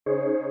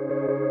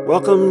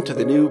Welcome to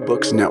the New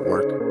Books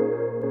Network.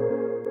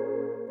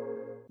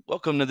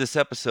 Welcome to this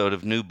episode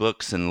of New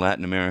Books in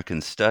Latin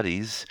American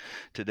Studies.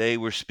 Today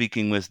we're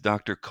speaking with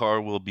Dr.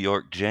 Carwil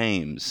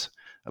Bjork-James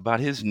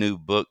about his new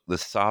book, The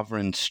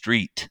Sovereign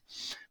Street,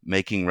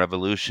 Making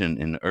Revolution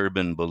in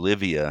Urban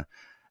Bolivia,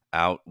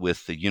 out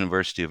with the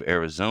University of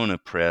Arizona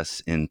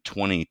Press in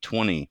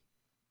 2020.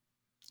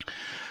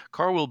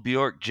 Carwil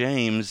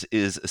Bjork-James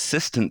is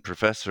Assistant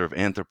Professor of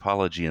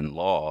Anthropology and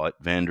Law at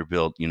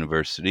Vanderbilt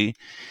University.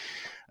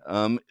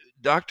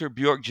 Dr.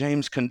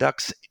 Bjork-James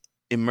conducts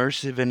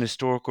immersive and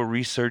historical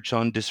research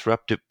on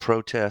disruptive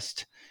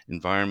protest,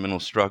 environmental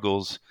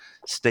struggles,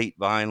 state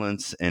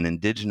violence, and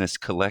indigenous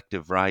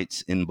collective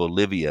rights in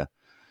Bolivia.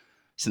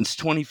 Since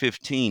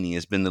 2015, he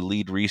has been the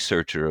lead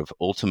researcher of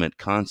Ultimate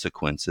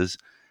Consequences,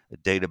 a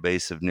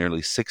database of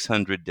nearly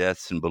 600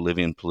 deaths in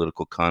Bolivian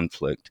political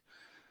conflict.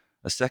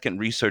 A second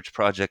research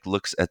project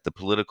looks at the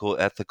political,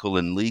 ethical,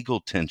 and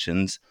legal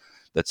tensions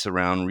that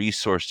surround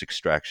resource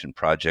extraction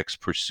projects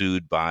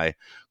pursued by,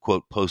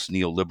 quote,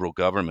 post-neoliberal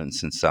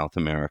governments in South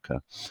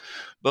America.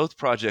 Both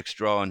projects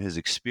draw on his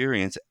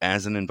experience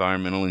as an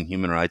environmental and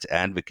human rights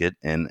advocate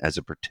and as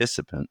a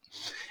participant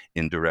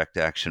in direct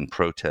action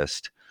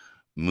protest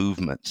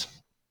movements.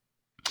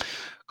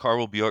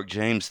 Carwil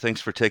Bjork-James,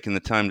 thanks for taking the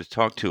time to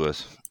talk to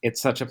us.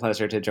 It's such a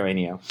pleasure to join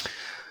you.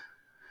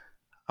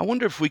 I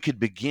wonder if we could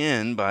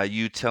begin by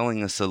you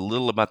telling us a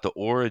little about the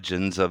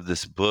origins of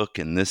this book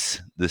and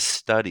this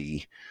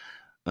study.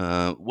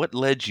 What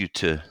led you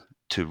to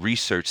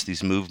research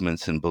these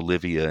movements in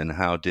Bolivia, and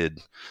how did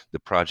the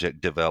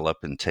project develop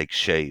and take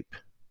shape?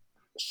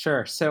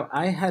 Sure. So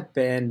I had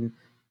been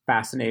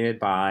fascinated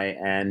by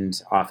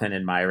and often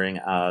admiring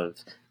of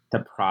the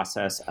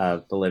process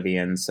of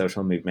Bolivian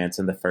social movements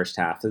in the first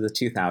half of the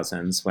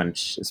 2000s,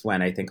 which is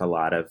when I think a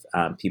lot of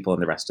people in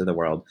the rest of the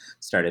world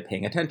started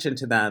paying attention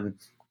to them.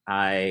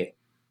 I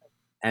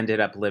ended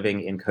up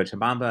living in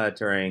Cochabamba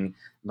during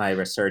my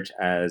research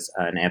as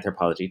an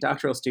anthropology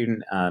doctoral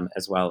student,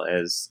 as well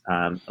as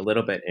a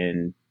little bit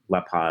in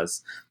La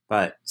Paz.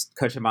 But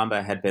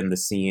Cochabamba had been the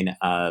scene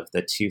of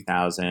the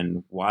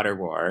 2000 water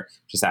war,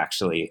 which is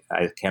actually,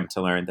 I came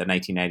to learn, the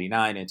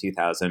 1999 and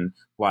 2000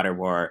 water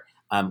war,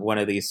 one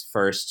of these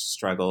first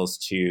struggles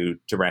to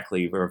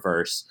directly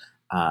reverse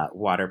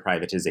water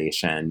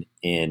privatization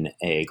in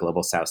a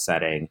global south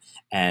setting,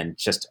 and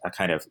just a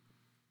kind of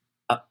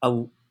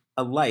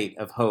a light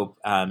of hope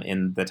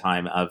in the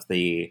time of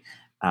the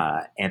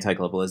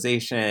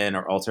anti-globalization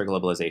or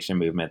ultra-globalization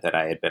movement that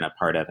I had been a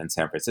part of in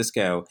San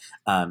Francisco,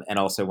 and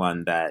also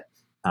one that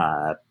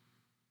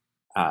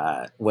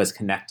was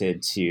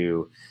connected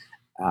to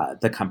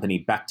the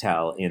company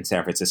Bechtel in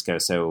San Francisco.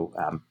 So,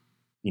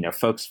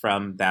 folks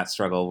from that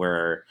struggle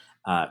were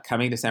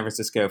coming to San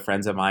Francisco.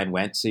 Friends of mine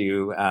went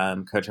to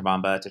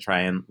Cochabamba to try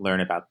and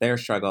learn about their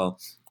struggle.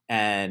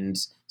 And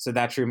so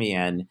that drew me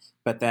in.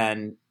 But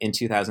then in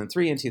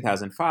 2003 and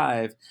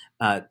 2005,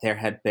 there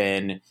had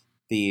been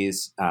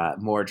these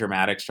more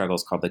dramatic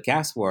struggles called the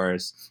gas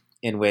wars,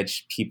 in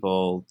which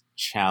people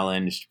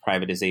challenged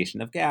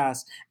privatization of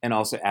gas and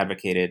also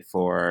advocated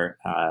for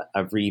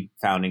a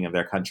refounding of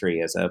their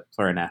country as a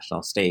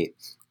plurinational state.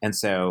 And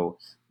so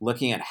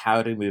looking at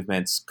how do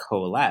movements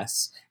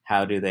coalesce,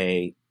 how do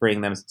they bring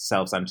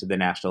themselves onto the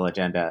national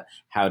agenda,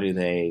 how do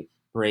they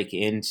break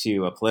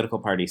into a political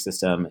party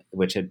system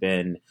which had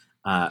been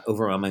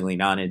overwhelmingly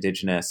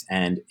non-indigenous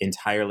and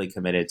entirely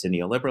committed to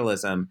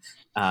neoliberalism,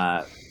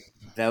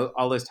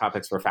 all those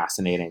topics were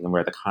fascinating and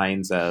were the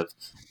kinds of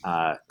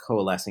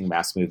coalescing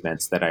mass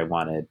movements that I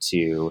wanted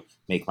to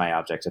make my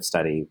object of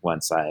study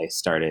once I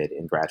started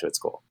in graduate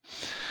school.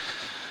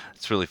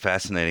 It's really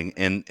fascinating,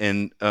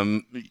 and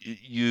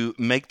you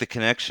make the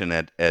connection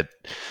at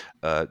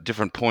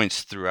different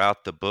points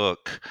throughout the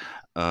book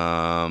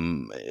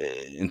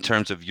in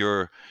terms of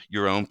your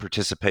own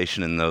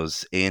participation in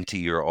those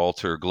anti or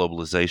alter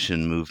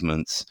globalization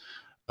movements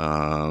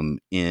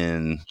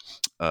in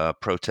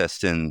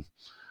protests in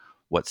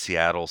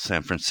Seattle,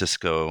 San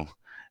Francisco,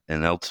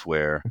 and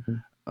elsewhere.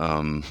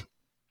 Mm-hmm.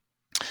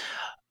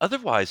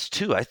 Otherwise,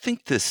 too, I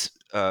think this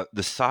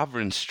the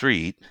Sovereign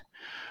Street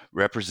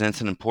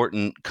represents an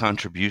important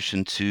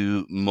contribution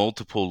to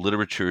multiple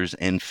literatures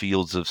and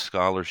fields of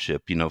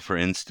scholarship. For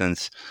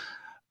instance,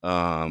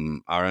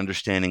 our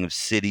understanding of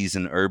cities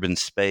and urban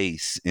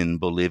space in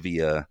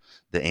Bolivia,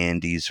 the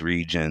Andes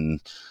region,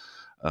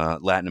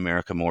 Latin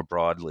America more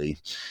broadly.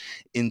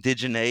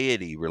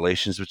 Indigeneity,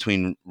 relations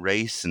between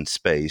race and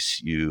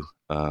space, you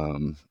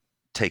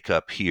take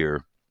up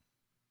here.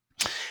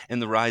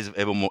 And the rise of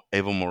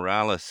Evo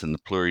Morales and the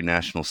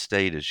plurinational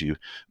state, as you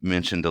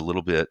mentioned a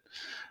little bit,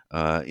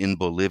 in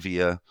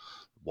Bolivia,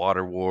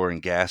 water war and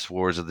gas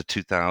wars of the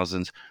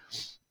 2000s.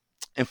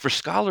 And for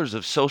scholars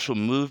of social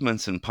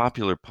movements and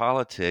popular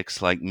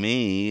politics like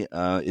me,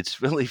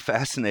 it's really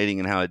fascinating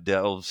in how it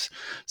delves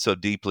so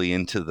deeply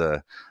into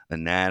the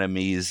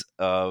anatomies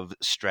of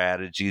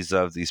strategies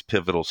of these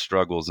pivotal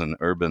struggles in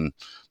urban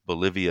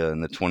Bolivia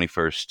in the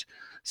 21st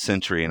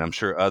century. And I'm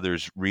sure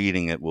others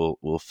reading it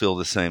will feel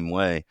the same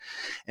way.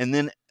 And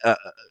then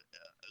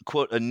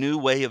quote, a new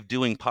way of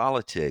doing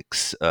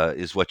politics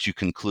is what you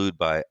conclude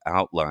by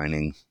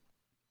outlining.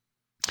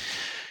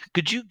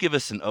 Could you give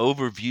us an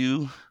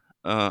overview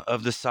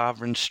of the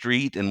Sovereign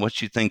Street and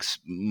what you think's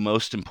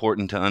most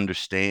important to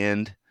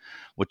understand,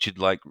 what you'd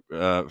like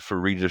for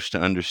readers to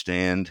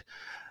understand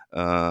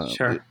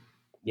Sure. with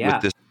Yeah.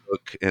 this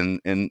book, and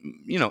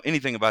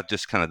anything about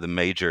just kind of the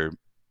major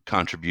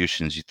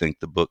contributions you think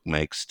the book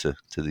makes to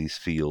these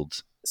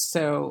fields?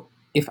 So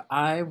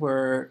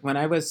when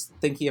I was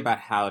thinking about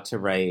how to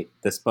write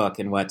this book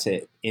and what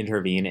to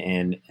intervene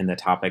in the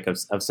topic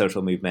of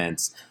social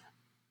movements,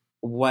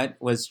 what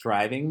was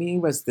driving me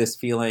was this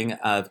feeling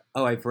of,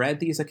 oh, I've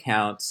read these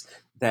accounts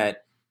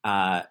that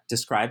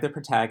describe the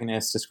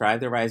protagonists,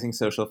 describe the rising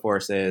social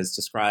forces,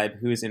 describe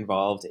who's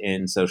involved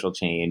in social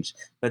change,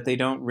 but they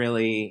don't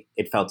really,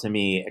 it felt to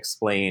me,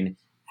 explain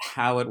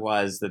how it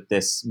was that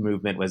this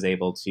movement was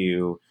able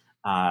to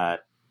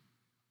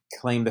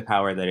claim the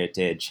power that it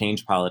did,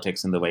 change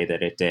politics in the way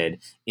that it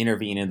did,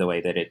 intervene in the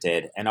way that it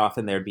did. And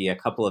often there'd be a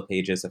couple of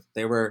pages if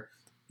there were,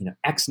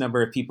 X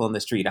number of people in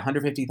the street,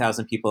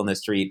 150,000 people in the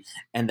street,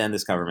 and then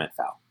this government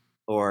fell.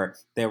 Or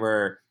there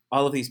were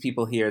all of these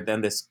people here,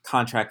 then this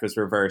contract was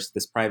reversed,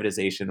 this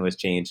privatization was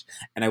changed.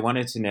 And I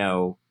wanted to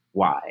know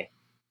why.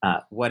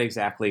 What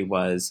exactly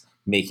was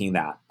making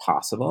that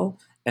possible?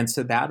 And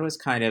so that was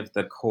kind of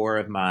the core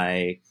of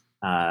my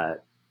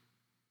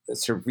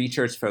sort of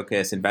research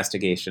focus,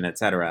 investigation, et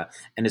cetera.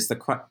 And it's the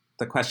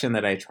question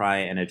that I try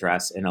and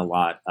address in a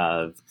lot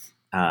of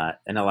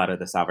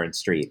the Sovereign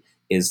Street,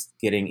 is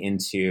getting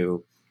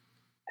into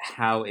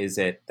how is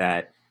it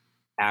that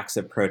acts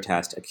of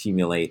protest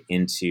accumulate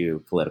into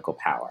political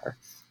power.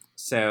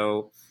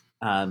 So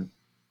in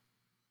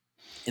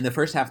the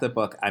first half of the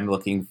book, I'm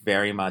looking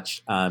very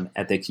much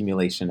at the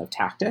accumulation of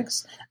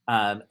tactics.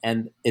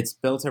 And it's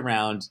built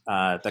around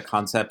the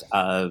concept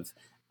of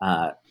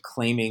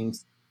claiming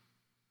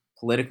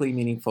politically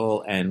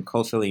meaningful and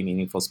culturally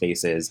meaningful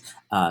spaces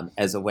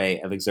as a way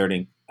of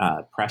exerting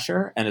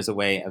pressure and as a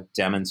way of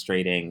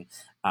demonstrating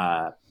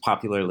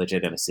popular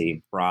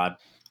legitimacy, broad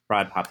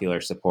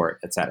popular support,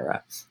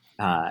 etc.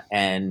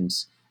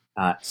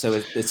 So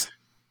it's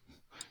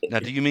Now,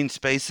 do you mean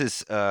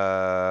spaces in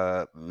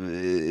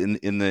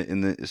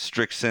the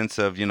strict sense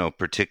of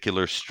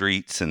particular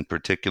streets and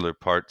particular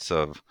parts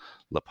of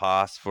La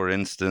Paz, for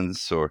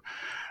instance, or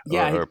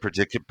yeah,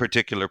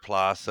 particular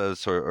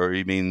plazas, or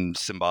you mean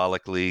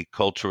symbolically,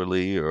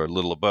 culturally, or a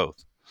little of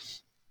both?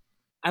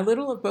 a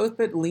little of both,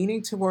 but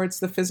leaning towards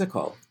the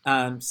physical.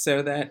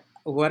 So that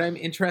what I'm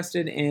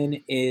interested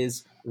in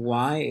is,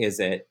 why is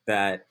it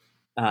that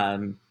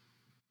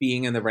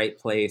being in the right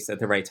place at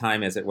the right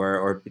time, as it were,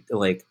 or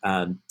like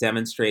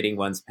demonstrating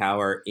one's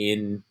power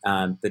in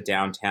the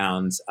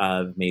downtowns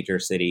of major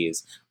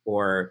cities,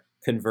 or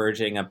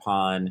converging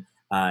upon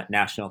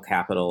national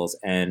capitals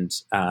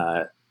and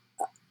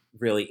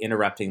really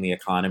interrupting the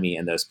economy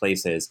in those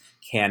places,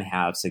 can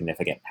have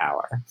significant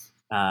power.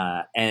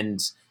 And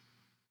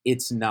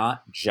it's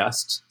not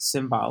just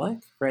symbolic,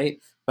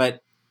 right?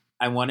 But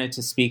I wanted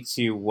to speak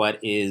to what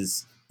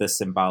is the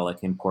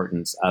symbolic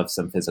importance of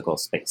some physical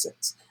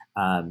spaces.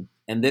 And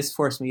this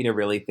forced me to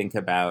really think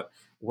about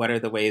what are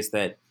the ways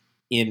that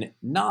in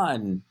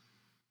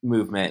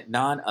non-movement,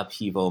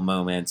 non-upheaval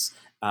moments,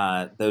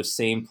 those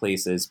same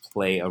places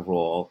play a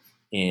role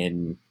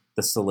in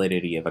the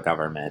solidity of a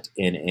government,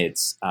 in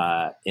its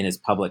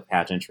public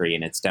pageantry,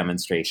 in its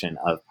demonstration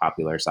of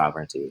popular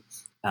sovereignty.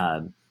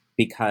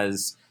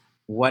 Because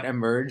what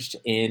emerged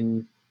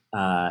in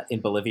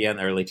Bolivia in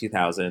the early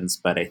 2000s,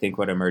 but I think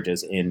what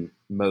emerges in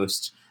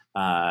most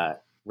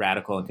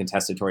radical and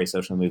contestatory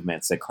social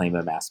movements that claim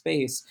a mass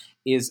base,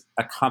 is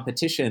a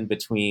competition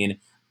between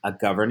a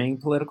governing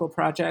political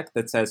project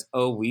that says,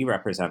 oh, we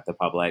represent the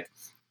public,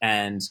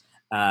 and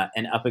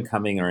an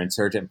up-and-coming or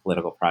insurgent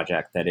political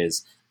project that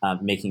is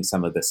making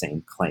some of the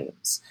same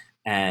claims.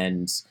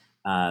 And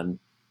I'm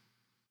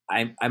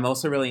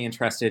also really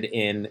interested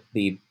in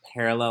the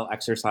parallel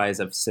exercise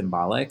of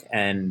symbolic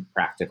and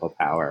practical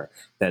power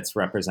that's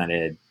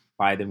represented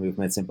by the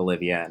movements in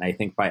Bolivia, and I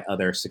think by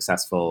other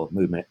successful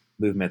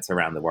movements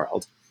around the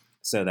world.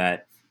 So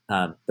that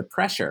the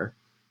pressure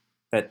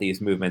that these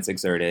movements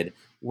exerted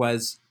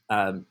was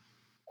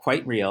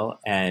quite real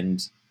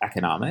and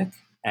economic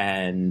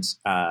and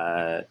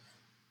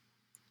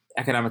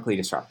economically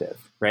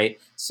disruptive, right?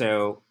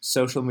 So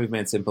social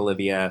movements in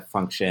Bolivia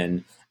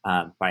function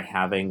by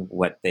having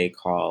what they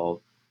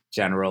call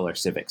general or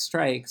civic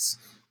strikes,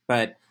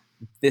 but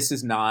this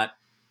is not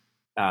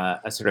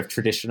a sort of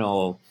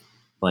traditional,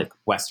 like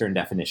Western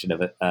definition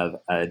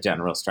of a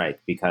general strike,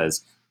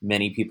 because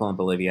many people in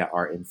Bolivia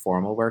are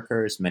informal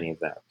workers, many of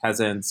them are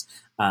peasants,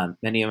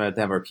 many of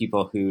them are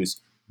people whose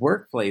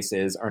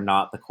workplaces are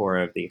not the core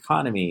of the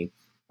economy,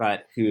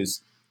 but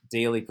whose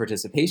daily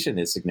participation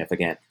is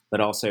significant, but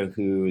also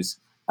whose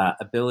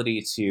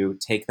ability to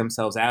take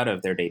themselves out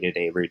of their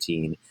day-to-day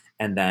routine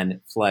and then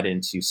flood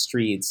into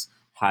streets,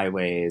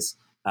 highways,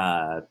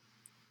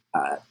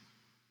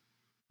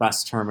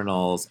 bus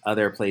terminals,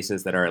 other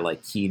places that are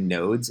like key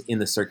nodes in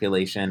the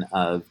circulation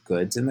of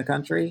goods in the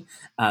country,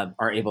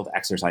 are able to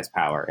exercise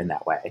power in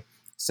that way.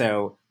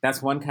 So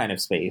that's one kind of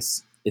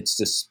space. It's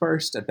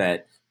dispersed a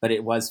bit, but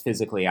it was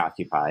physically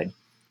occupied.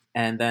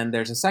 And then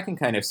there's a second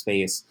kind of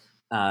space,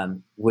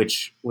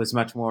 which was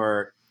much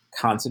more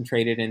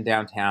concentrated in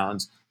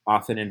downtowns,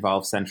 often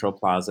involve central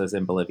plazas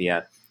in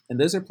Bolivia. And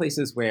those are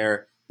places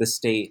where the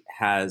state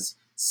has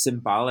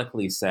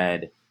symbolically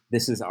said,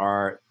 this is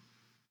our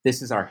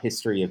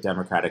history of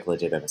democratic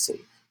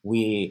legitimacy.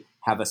 We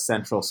have a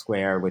central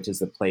square, which is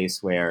the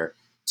place where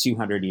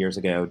 200 years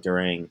ago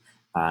during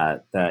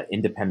the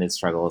independence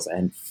struggles,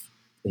 and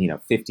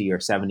 50 or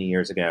 70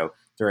 years ago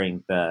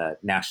during the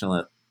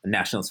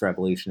nationalist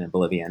revolution in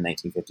Bolivia in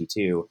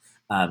 1952,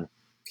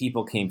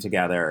 people came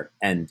together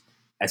and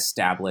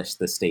established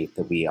the state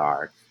that we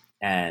are.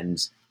 And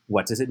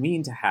what does it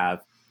mean to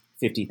have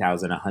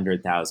 50,000,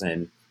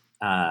 100,000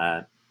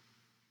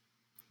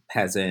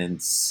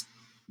 peasants,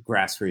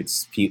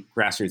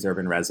 grassroots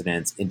urban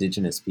residents,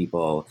 indigenous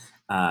people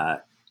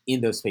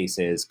in those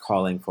spaces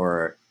calling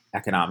for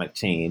economic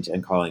change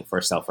and calling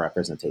for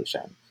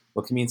self-representation?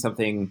 Well, it can mean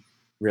something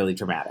really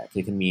dramatic.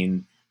 It can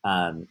mean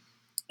an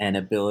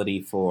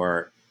ability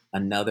for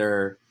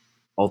another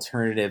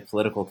alternative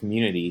political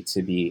community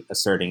to be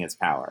asserting its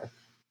power.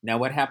 Now,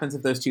 what happens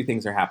if those two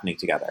things are happening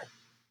together,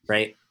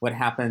 right? What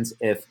happens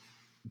if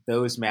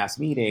those mass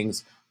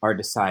meetings are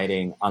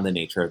deciding on the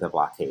nature of the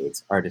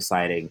blockades, are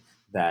deciding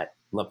that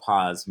La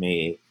Paz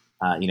may,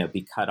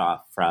 be cut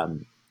off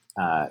from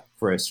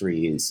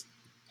groceries,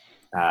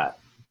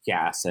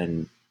 gas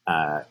and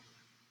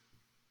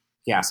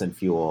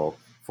fuel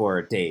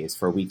for days,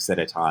 for weeks at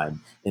a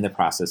time in the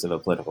process of a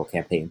political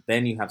campaign?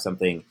 Then you have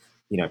something,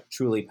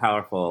 truly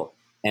powerful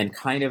and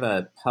kind of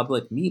a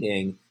public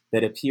meeting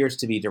that appears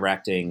to be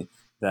directing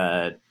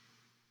the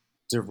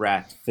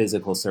direct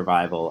physical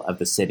survival of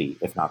the city,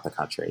 if not the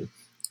country.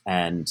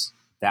 And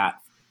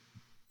that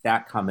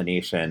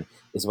combination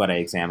is what I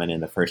examine in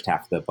the first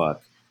half of the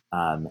book,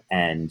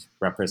 and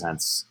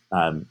represents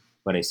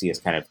what I see as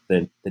kind of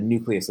the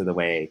nucleus of the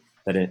way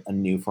that a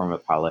new form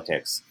of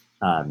politics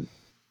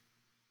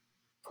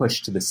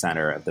pushed to the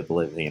center of the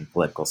Bolivian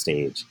political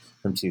stage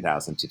from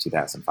 2000 to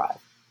 2005.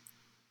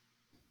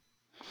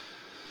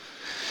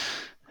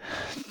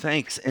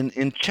 Thanks. And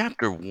in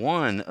chapter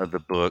 1 of the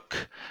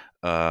book,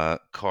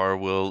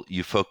 Carwil,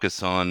 you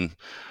focus on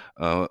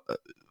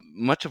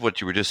much of what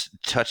you were just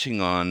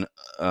touching on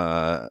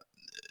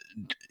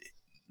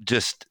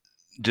just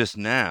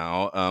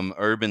now,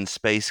 urban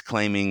space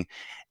claiming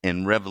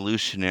and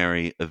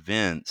revolutionary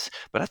events.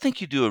 But I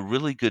think you do a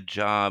really good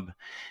job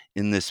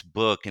in this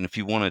book. And if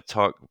you want to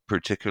talk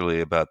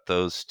particularly about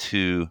those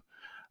two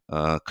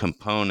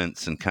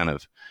components and kind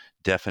of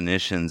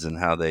definitions and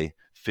how they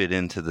fit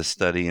into the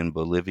study in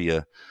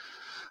Bolivia,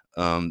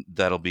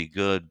 that'll be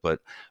good. But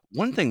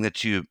one thing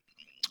that you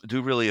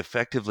do really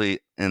effectively,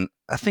 and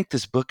I think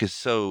this book is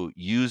so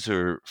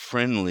user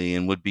friendly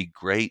and would be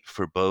great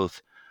for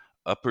both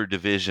upper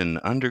division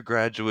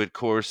undergraduate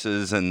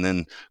courses and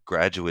then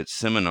graduate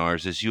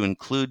seminars, is you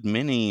include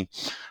many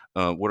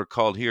what are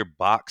called here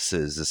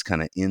boxes, this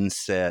kind of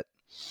inset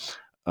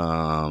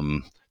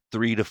 3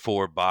 to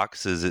 4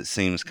 boxes, it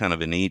seems, kind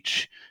of in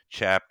each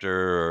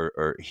chapter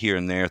or here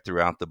and there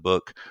throughout the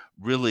book,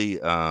 really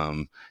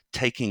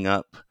taking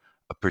up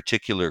a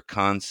particular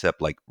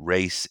concept like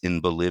race in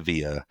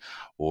Bolivia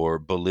or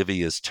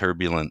Bolivia's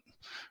turbulent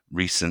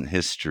recent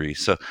history.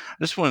 So I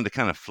just wanted to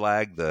kind of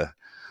flag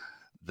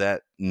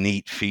that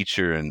neat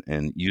feature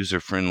and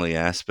user-friendly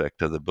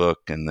aspect of the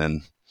book, and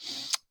then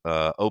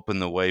open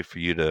the way for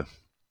you to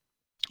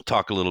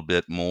talk a little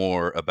bit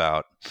more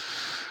about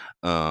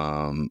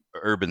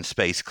urban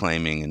space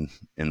claiming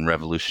and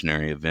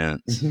revolutionary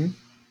events. Mm-hmm.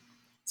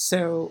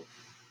 So,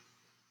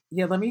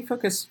 let me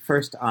focus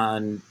first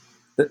on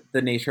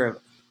the nature of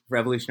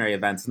revolutionary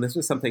events. And this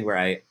was something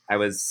where I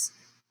was,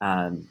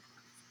 I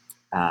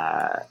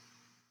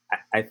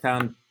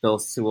found Bill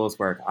Sewell's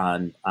work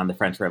on the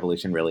French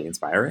Revolution really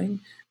inspiring,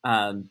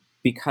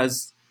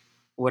 because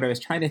what I was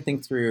trying to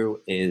think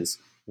through is,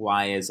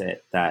 why is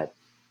it that,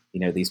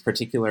 these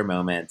particular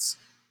moments,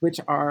 which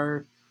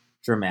are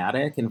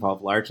dramatic,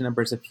 involve large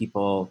numbers of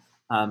people,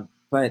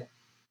 but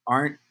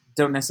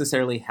don't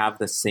necessarily have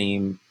the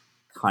same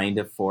kind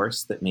of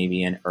force that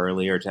maybe an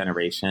earlier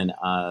generation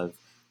of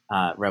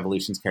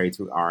revolutions carried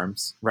through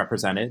arms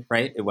represented,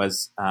 right? It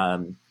was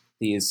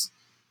these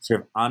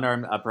sort of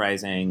unarmed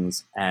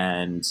uprisings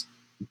and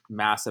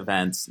mass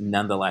events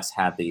nonetheless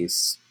had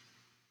these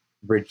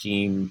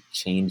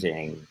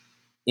regime-changing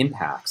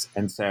impacts.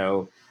 And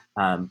so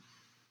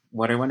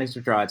what I wanted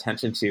to draw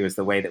attention to is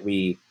the way that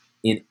we,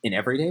 in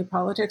everyday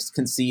politics,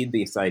 concede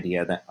this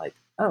idea that, like,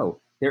 oh,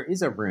 there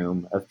is a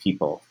room of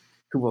people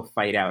who will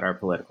fight out our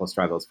political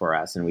struggles for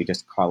us, and we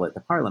just call it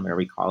the parliament, or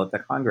we call it the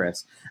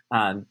Congress.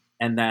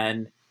 And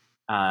then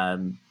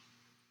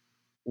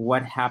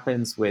what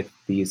happens with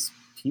these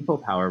people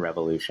power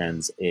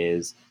revolutions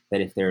is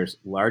that if there's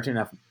large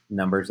enough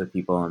numbers of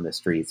people in the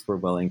streets, we're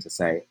willing to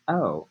say,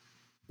 oh,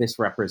 this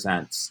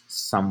represents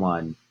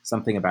something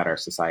about our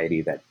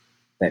society that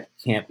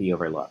can't be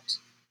overlooked.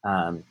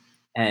 And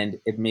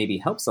it maybe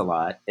helps a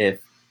lot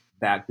if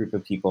that group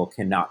of people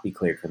cannot be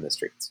cleared from the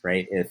streets,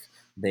 right? If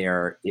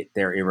they're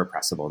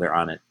irrepressible,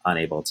 they're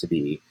unable to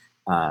be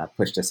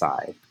pushed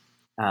aside.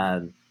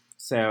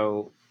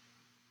 So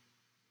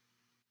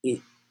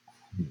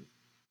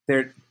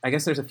I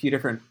guess there's a few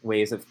different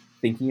ways of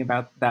thinking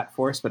about that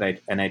force, but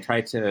I try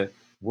to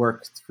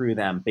work through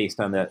them based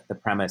on the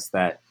premise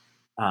that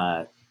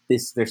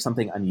there's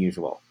something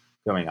unusual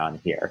going on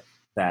here,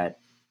 that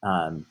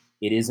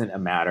it isn't a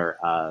matter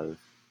of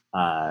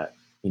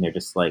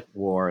just like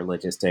war,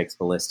 logistics,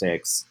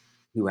 ballistics,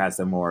 who has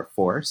the more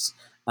force,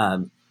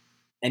 and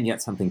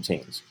yet something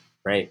changed,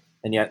 right?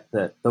 And yet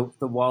the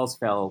walls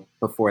fell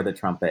before the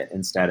trumpet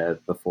instead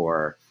of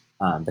before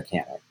the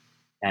cannon.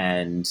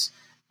 And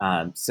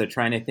so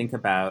trying to think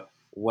about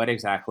what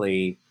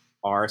exactly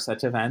are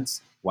such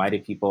events, why do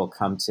people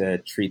come to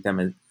treat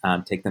them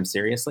and take them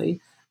seriously?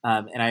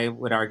 And I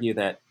would argue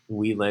that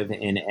we live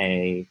in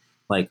a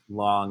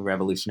long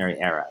revolutionary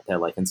era,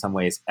 that in some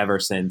ways, ever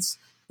since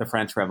the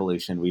French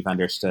Revolution, we've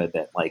understood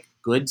that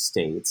good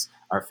states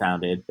are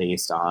founded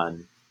based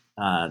on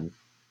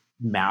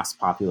mass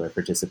popular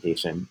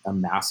participation, a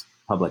mass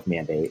public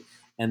mandate,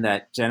 and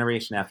that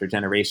generation after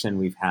generation,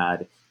 we've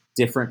had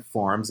different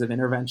forms of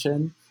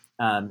intervention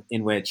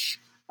in which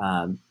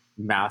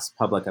mass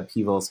public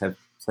upheavals have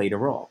played a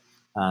role.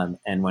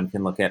 And one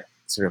can look at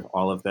sort of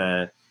all of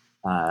the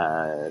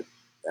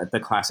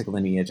classic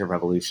lineage of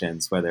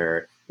revolutions,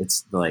 whether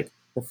it's the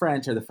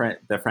French or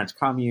the French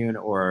Commune,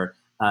 or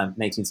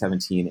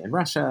 1917 in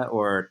Russia,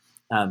 or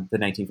the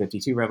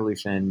 1952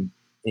 revolution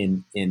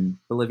in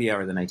Bolivia,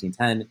 or the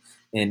 1910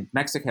 in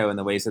Mexico, in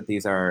the ways that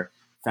these are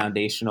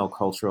foundational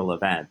cultural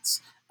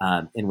events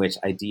in which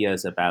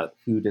ideas about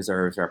who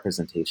deserves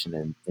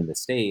representation in the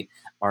state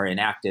are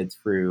enacted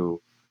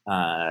through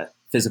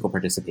physical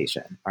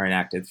participation, are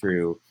enacted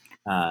through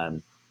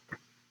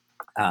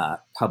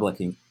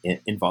public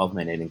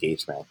involvement and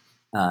engagement,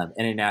 and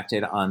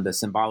enacted on the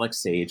symbolic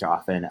stage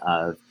often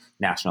of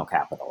national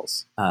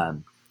capitals.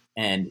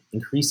 And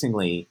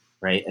increasingly,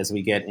 right, as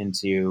we get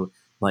into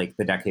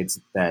the decades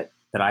that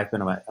I've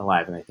been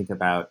alive, and I think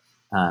about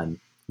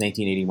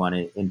 1981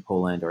 in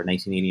Poland, or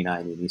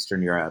 1989 in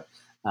Eastern Europe,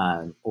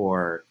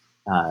 or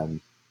the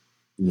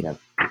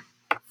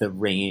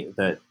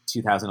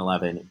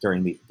 2011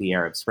 during the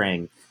Arab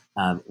Spring,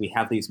 we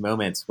have these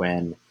moments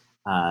when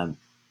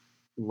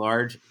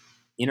large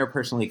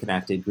interpersonally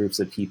connected groups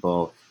of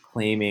people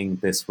claiming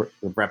this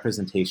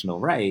representational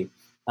right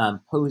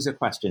pose a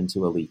question to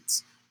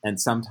elites. And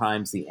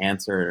sometimes the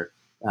answer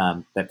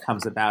that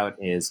comes about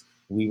is,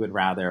 we would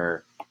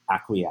rather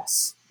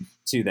acquiesce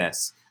to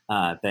this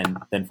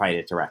than fight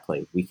it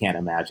directly. We can't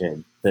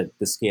imagine the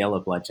scale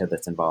of bloodshed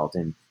that's involved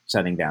in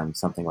shutting down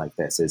something like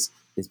this is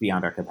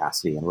beyond our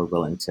capacity, and we're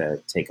willing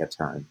to take a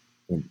turn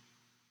in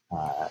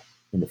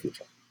the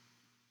future.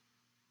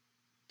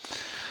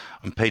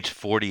 On page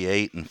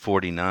 48 and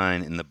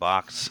 49 in the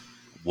box,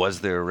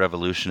 was there a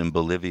revolution in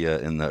Bolivia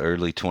in the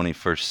early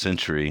 21st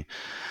century?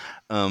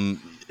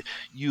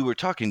 You were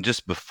talking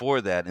just before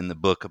that in the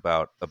book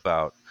about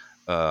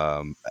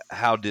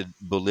how did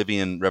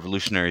Bolivian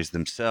revolutionaries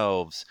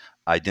themselves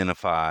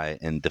identify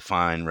and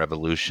define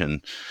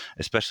revolution,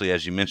 especially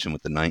as you mentioned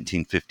with the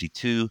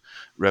 1952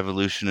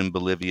 revolution in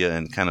Bolivia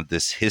and kind of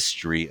this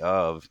history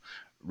of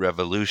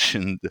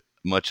revolution.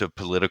 Much of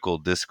political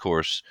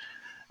discourse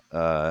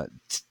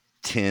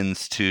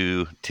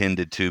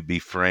tended to be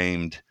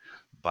framed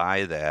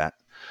by that.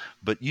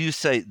 But you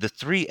say the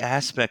three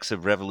aspects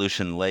of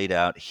revolution laid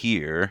out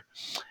here: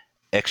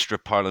 extra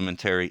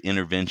parliamentary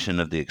intervention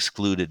of the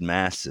excluded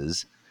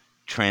masses,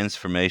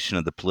 transformation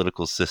of the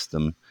political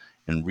system,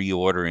 and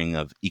reordering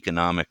of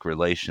economic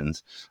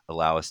relations,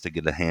 allow us to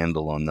get a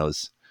handle on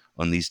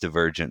these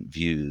divergent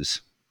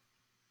views.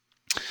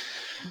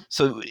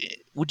 So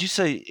would you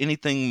say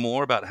anything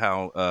more about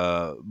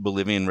how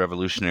Bolivian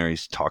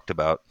revolutionaries talked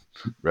about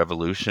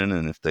revolution,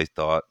 and if they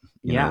thought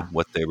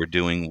what they were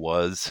doing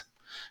was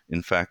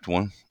in fact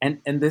one?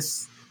 And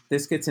this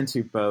gets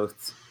into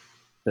both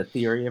the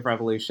theory of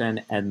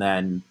revolution and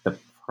then the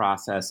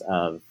process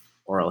of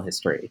oral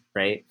history,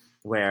 right?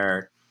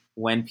 Where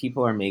when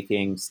people are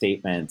making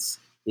statements,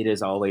 it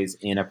is always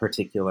in a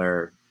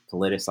particular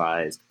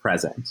politicized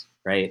present,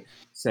 right?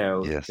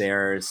 So yes.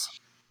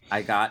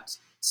 I got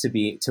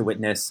to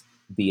witness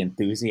the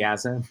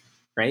enthusiasm,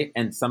 right?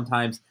 And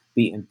sometimes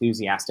the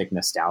enthusiastic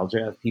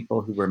nostalgia of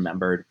people who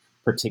remembered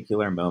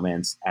particular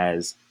moments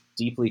as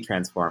deeply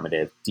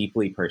transformative,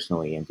 deeply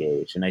personally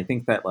engaged. And I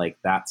think that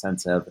that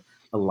sense of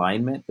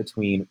alignment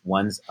between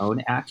one's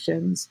own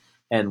actions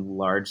and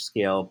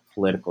large-scale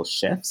political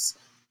shifts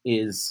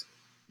is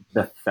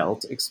the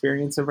felt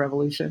experience of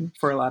revolution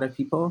for a lot of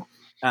people.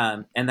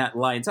 And that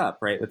lines up,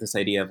 right, with this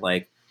idea of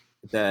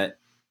the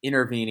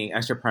intervening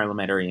extra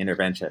parliamentary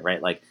intervention,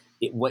 right?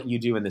 What you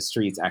do in the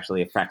streets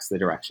actually affects the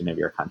direction of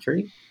your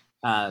country.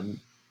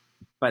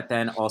 but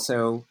then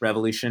also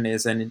revolution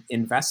is an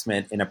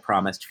investment in a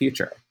promised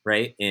future,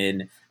 right?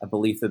 In a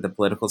belief that the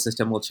political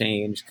system will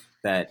change,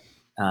 that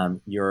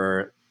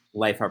your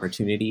life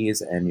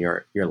opportunities and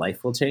your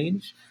life will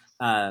change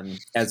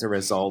as a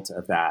result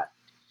of that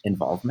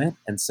involvement.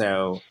 And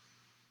so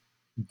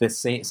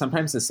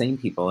sometimes the same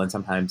people, and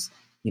sometimes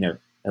the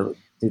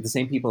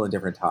same people in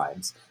different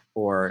times,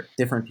 or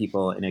different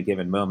people in a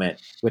given moment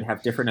would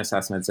have different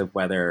assessments of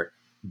whether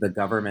the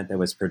government that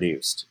was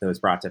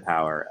brought to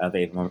power of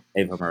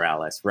Evo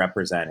Morales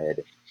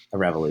represented a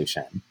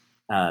revolution.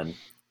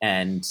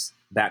 And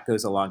that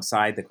goes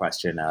alongside the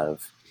question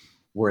of,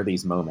 were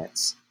these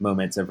moments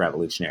of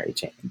revolutionary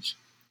change?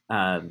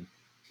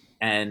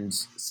 And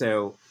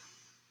so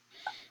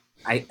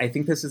I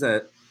think this is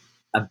a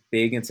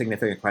big and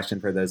significant question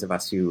for those of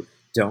us who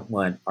don't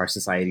want our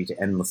society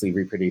to endlessly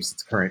reproduce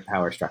its current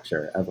power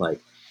structure of like,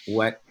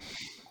 what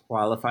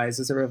qualifies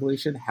as a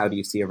revolution? How do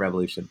you see a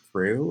revolution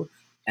through?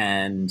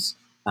 And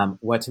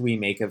what do we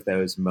make of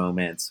those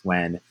moments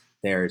when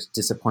there's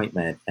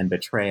disappointment and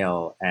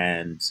betrayal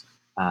and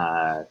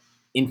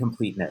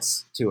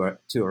incompleteness to a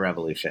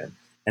revolution?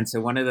 And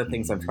so one of the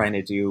things I'm trying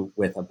to do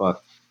with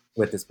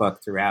this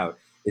book throughout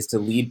is to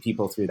lead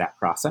people through that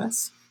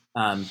process.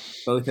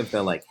 Both of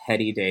the like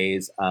heady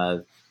days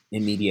of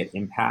immediate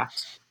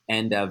impact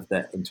and of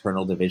the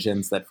internal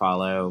divisions that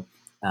follow,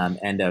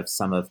 and of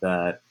some of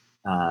the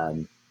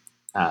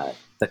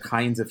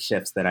kinds of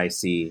shifts that I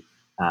see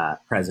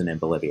present in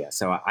Bolivia.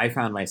 So I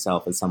found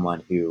myself as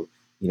someone who,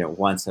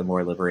 wants a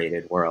more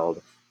liberated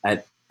world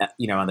on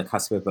the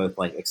cusp of both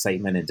like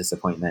excitement and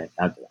disappointment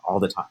all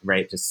the time,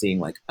 right? Just seeing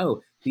like,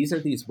 oh, these are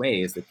these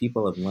ways that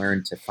people have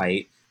learned to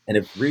fight and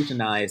have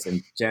regionalized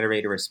and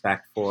generate a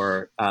respect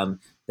for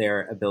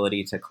their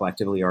ability to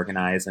collectively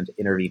organize and to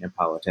intervene in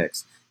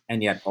politics.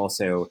 And yet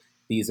also,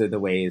 these are the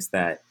ways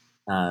that,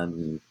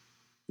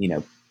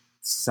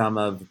 some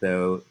of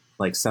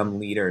some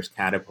leaders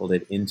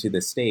catapulted into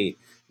the state,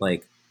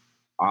 like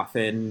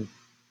often,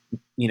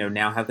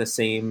 now have the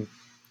same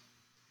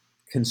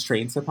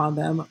constraints upon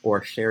them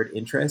or shared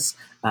interests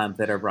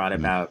that are brought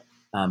about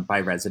by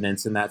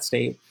residents in that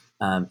state,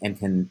 and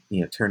can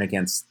turn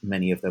against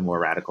many of the more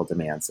radical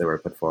demands that were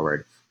put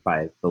forward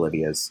by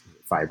Bolivia's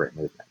vibrant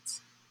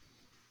movements.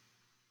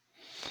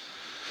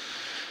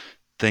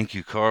 Thank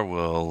you,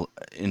 Carwil.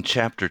 In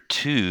chapter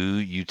 2,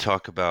 you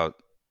talk about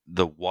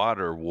the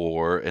water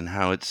war and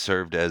how it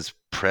served as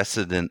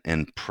precedent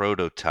and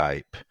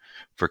prototype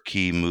for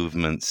key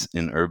movements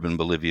in urban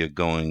Bolivia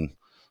going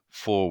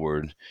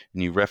forward.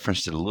 And you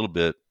referenced it a little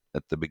bit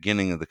at the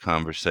beginning of the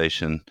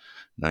conversation,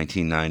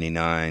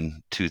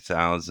 1999,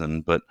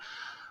 2000. But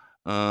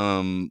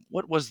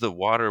what was the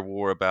water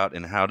war about,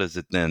 and how do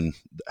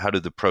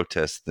the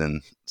protests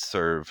then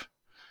serve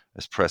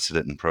as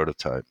precedent and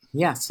prototype?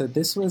 Yeah, so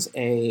this was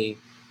a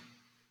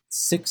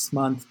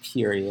 6-month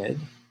period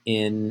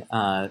in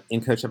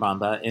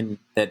Cochabamba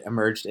that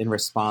emerged in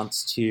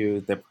response to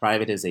the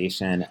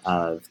privatization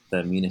of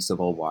the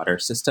municipal water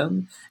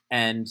system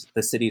and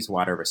the city's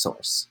water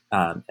resource.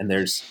 And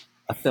there's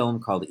a film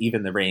called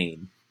Even the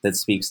Rain that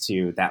speaks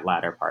to that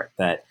latter part,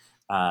 that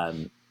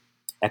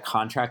a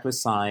contract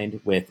was signed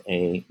with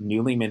a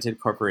newly minted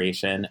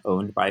corporation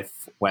owned by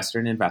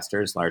Western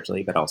investors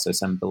largely, but also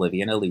some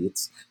Bolivian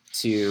elites,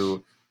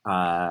 to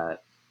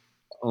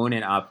own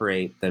and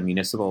operate the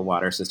municipal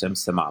water system,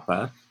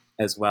 SEMAPA,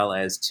 as well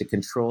as to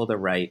control the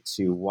right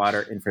to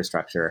water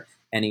infrastructure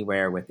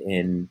anywhere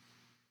within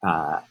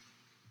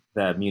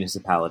the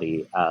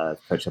municipality of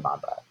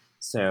Cochabamba.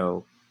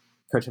 So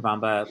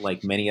Cochabamba,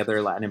 like many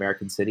other Latin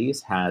American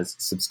cities, has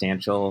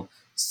substantial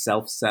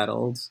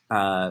self-settled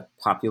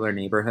popular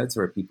neighborhoods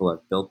where people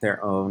have built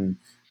their own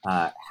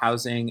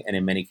housing and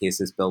in many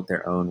cases built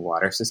their own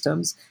water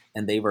systems,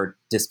 and they were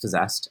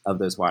dispossessed of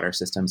those water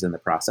systems in the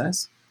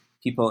process.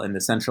 People in the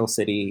central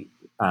city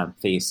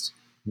faced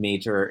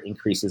major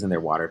increases in their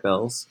water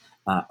bills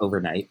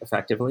overnight,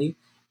 effectively.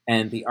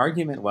 And the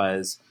argument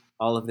was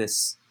all of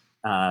this.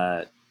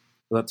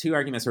 Two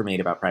arguments were made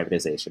about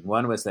privatization.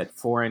 One was that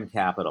foreign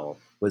capital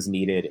was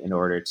needed in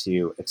order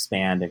to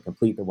expand and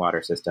complete the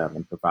water system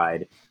and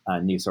provide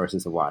new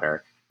sources of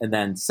water. And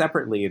then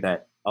separately,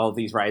 that all of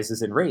these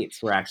rises in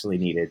rates were actually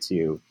needed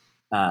to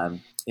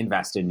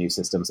invest in new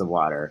systems of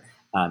water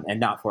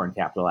and not foreign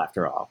capital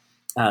after all.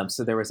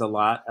 So there was a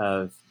lot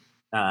of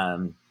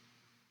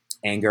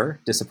anger,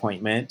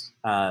 disappointment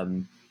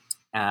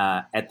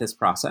at this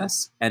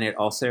process. And it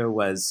also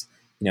was,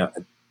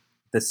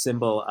 the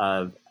symbol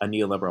of a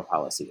neoliberal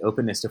policy: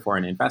 openness to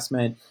foreign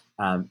investment,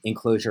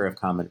 enclosure of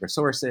common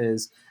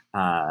resources,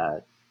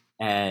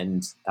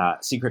 and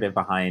secretive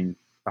behind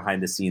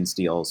the scenes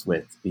deals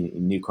with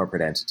new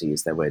corporate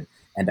entities that would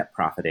end up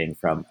profiting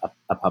from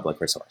a public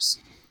resource.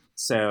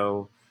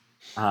 So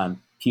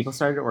people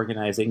started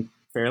organizing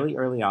fairly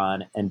early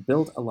on and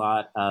built a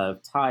lot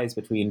of ties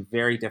between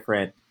very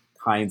different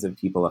kinds of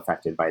people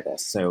affected by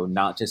this. So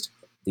not just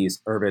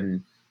these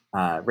urban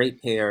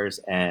ratepayers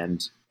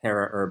and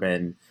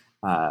para-urban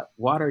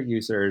water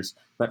users,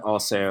 but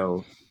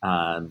also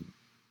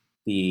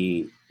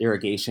the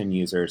irrigation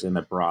users in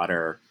the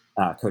broader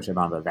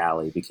Cochabamba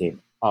Valley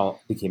became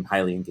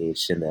highly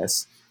engaged in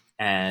this,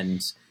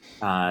 and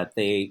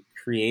they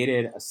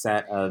created a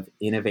set of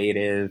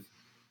innovative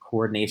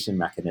coordination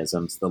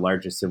mechanisms, the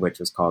largest of which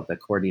was called the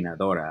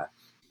Coordinadora,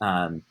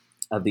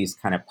 of these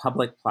kind of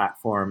public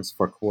platforms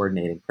for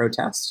coordinating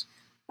protests.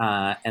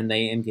 And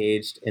they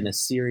engaged in a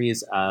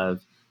series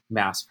of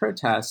mass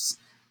protests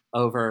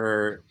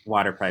over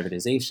water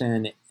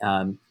privatization,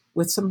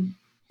 with some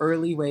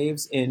early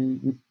waves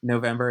in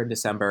November and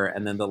December,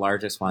 and then the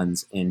largest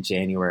ones in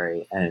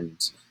January,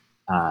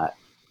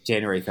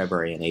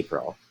 February, and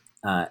April.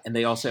 And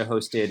they also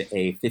hosted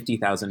a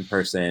 50,000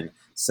 person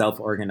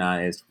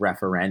self-organized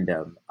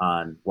referendum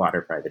on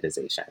water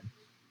privatization.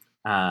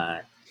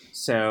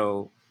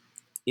 So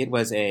it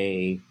was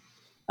it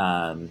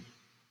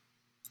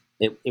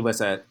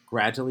was a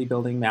gradually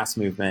building mass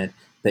movement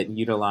that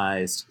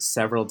utilized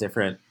several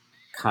different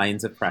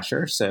kinds of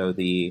pressure. So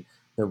the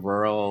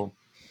rural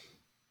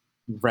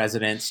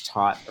residents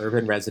taught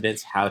urban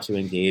residents how to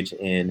engage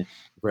in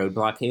road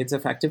blockades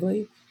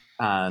effectively.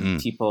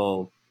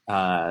 People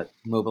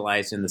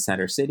mobilized in the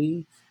center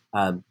city.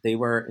 They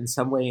were in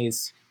some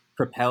ways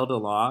propelled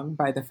along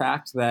by the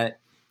fact that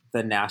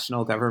the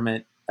national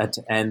government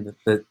and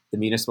the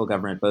municipal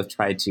government both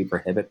tried to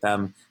prohibit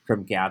them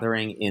from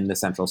gathering in the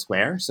central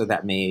square. So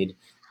that made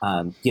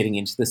getting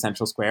into the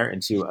central square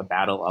into a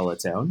battle all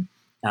its own.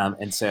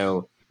 And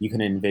so you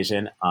can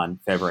envision on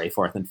February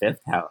 4th and 5th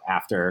how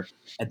after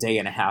a day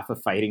and a half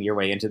of fighting your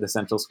way into the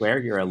central square,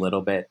 you're a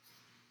little bit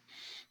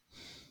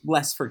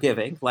less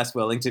forgiving, less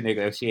willing to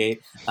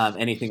negotiate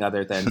anything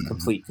other than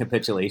complete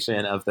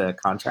capitulation of the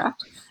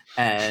contract.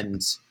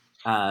 And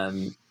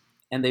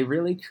they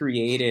really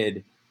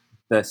created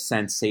the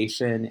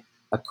sensation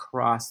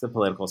across the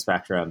political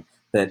spectrum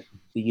that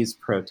these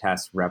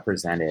protests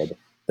represented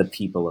the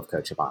people of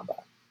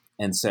Cochabamba.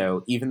 And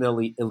so even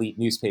the elite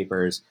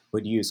newspapers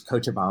would use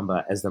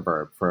Cochabamba as the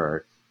verb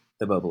for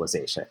the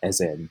mobilization,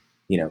 as in,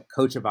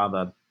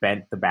 Cochabamba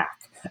bent the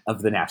back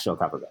of the national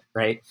government,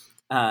 right?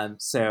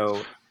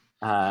 So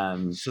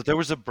there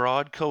was a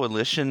broad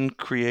coalition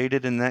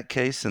created in that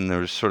case, and there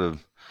was sort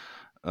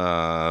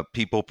of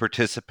people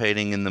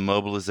participating in the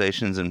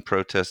mobilizations and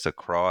protests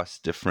across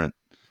different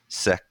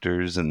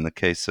sectors in the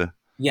case of...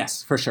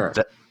 Yes, for sure.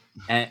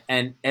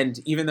 And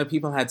even though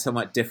people had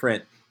somewhat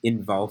different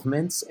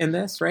involvements in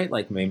this, right?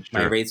 Like my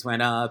rates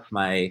went up,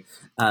 the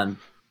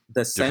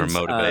sense different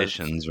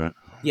motivations, right?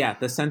 Yeah,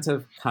 the sense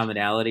of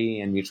commonality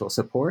and mutual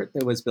support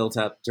that was built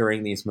up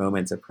during these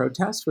moments of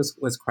protest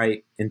was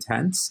quite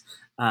intense.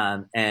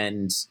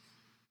 And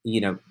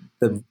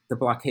the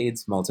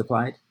blockades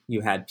multiplied.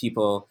 You had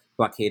people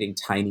blockading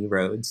tiny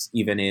roads,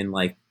 even in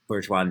like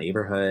bourgeois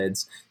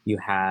neighborhoods. You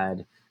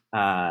had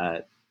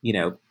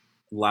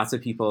lots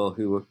of people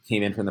who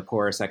came in from the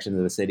poorer sections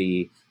of the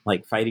city,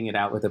 like fighting it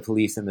out with the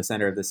police in the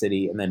center of the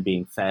city and then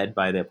being fed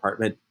by the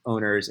apartment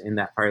owners in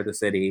that part of the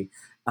city.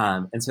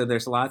 And so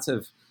there's lots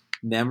of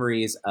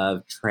memories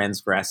of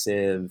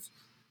transgressive,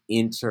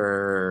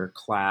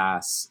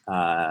 interclass,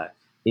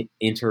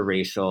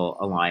 interracial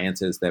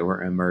alliances that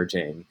were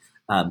emerging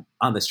on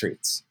the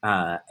streets.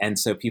 And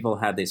so people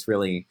had these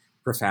really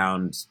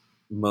profound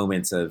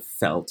moments of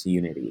felt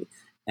unity.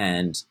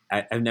 And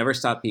I've never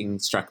stopped being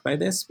struck by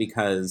this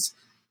because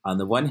on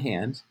the one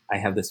hand, I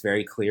have this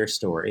very clear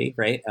story,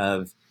 right,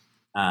 of,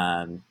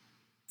 from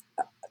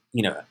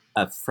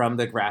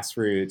the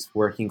grassroots,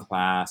 working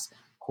class,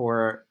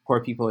 poor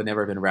people who had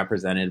never been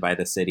represented by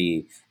the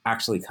city,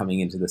 actually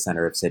coming into the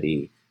center of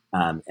city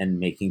and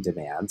making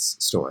demands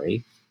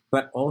story,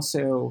 but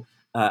also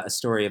a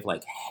story of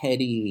like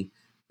heady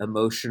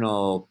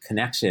emotional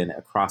connection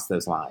across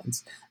those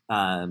lines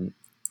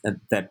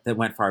that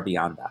went far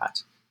beyond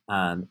that.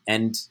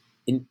 And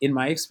in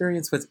my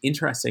experience, what's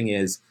interesting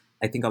is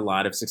I think a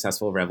lot of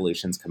successful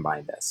revolutions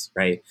combine this,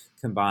 right?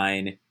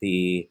 Combine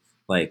the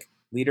like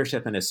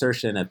leadership and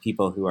assertion of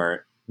people who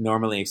are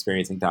normally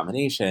experiencing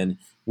domination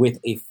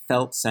with a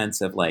felt sense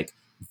of like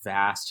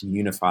vast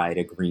unified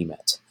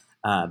agreement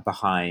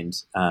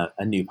behind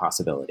a new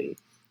possibility.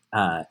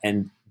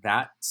 And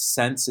that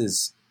sense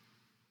is,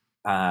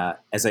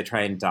 as I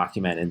try and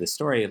document in the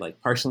story,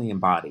 like partially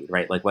embodied,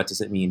 right? Like, what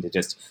does it mean to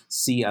just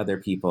see other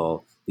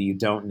people that you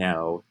don't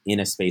know in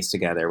a space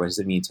together? What does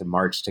it mean to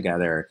march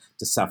together,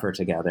 to suffer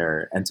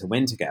together, and to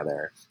win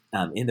together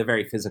in the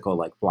very physical,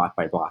 like block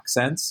by block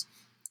sense?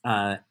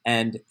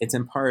 And it's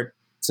in part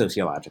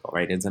sociological,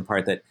 right? It's in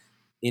part that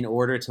in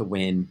order to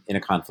win in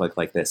a conflict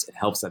like this, it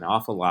helps an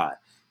awful lot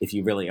if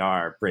you really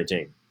are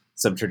bridging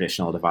some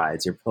traditional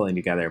divides. You're pulling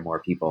together more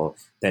people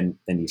than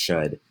you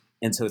should.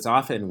 And so it's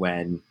often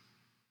when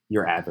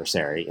your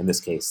adversary, in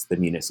this case, the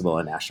municipal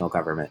and national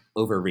government,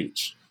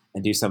 overreach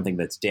and do something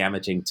that's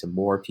damaging to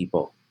more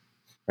people,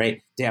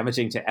 right?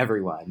 Damaging to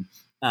everyone,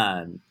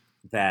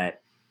 that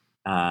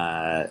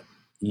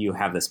you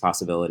have this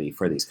possibility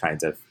for these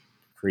kinds of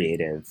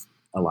creative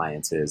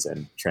alliances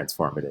and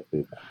transformative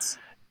movements.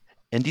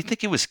 And do you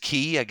think it was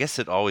key? I guess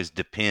it always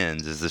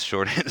depends, is the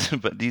short answer.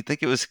 But do you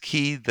think it was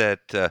key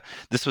that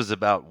this was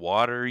about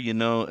water?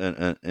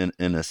 An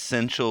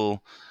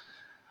essential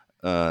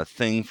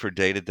thing for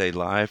day to day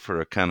life,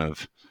 or a kind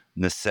of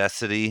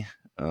necessity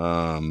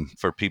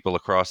for people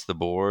across the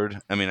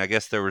board? I mean, I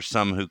guess there were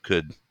some who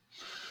could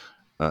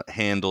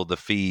handle the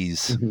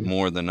fees Mhm.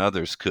 more than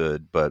others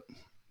could, but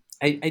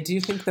I do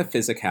think the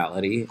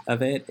physicality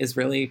of it is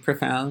really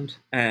profound,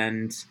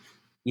 and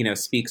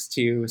speaks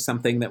to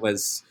something that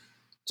was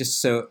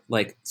just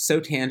so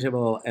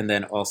tangible, and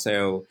then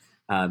also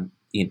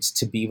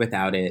to be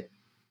without it,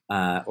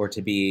 or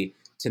to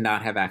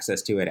not have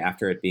access to it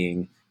after it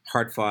being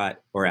hard fought,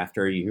 or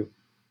after you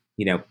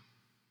know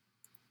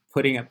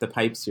putting up the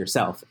pipes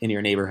yourself in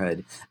your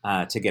neighborhood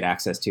to get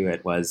access to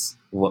it was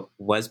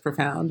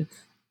profound.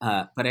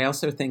 But I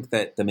also think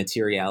that the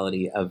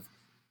materiality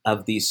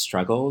of these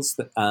struggles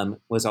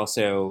was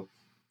also,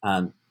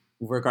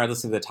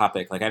 regardless of the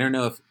topic. Like, I don't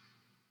know if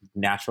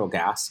natural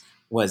gas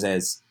was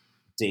as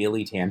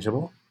daily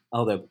tangible,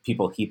 although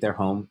people heat their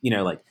home,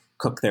 like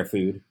cook their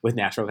food with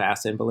natural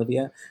gas in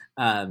Bolivia.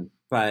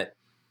 But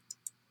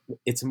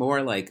it's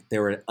more like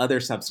there were other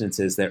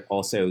substances that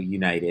also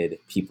united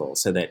people,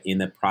 so that in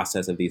the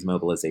process of these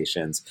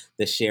mobilizations,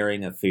 the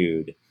sharing of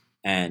food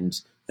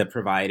and the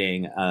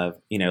providing of,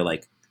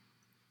 like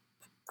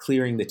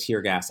clearing the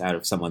tear gas out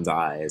of someone's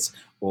eyes,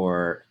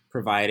 or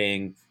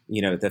providing,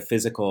 the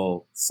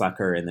physical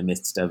succor in the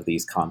midst of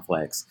these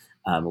conflicts,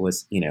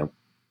 was,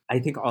 I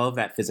think all of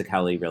that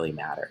physicality really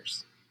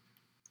matters.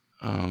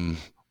 Um,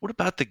 what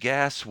about the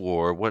gas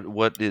war?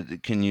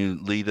 Can you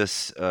lead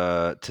us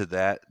to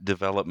that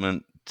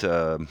development?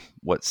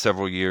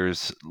 Several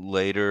years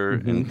later,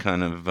 and Mm-hmm.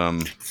 kind of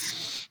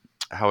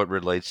how it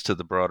relates to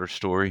the broader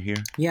story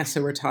here? Yeah,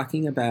 so we're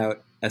talking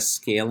about a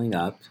scaling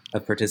up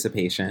of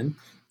participation,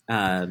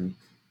 um,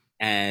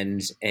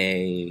 and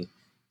a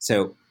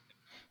so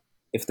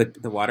if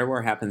the water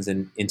war happens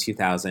in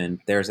 2000,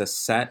 there's a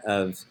set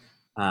of,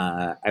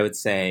 I would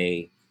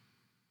say,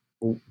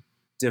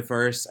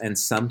 diverse and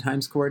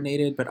sometimes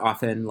coordinated, but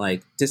often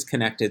like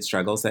disconnected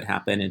struggles that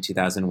happen in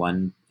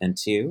 2001 and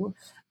 2.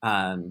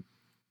 Um,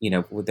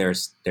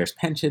 there's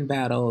pension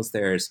battles.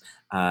 There's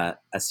a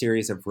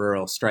series of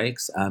rural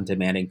strikes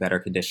demanding better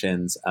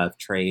conditions of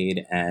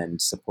trade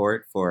and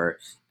support for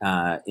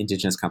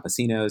indigenous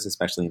campesinos,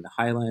 especially in the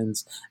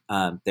highlands.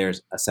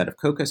 There's a set of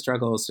coca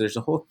struggles. There's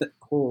a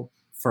whole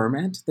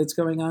ferment that's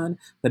going on,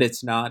 but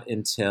it's not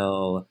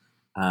until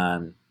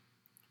um,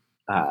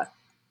 uh,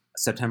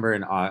 September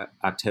and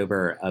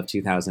October of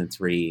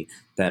 2003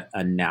 that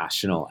a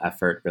national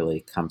effort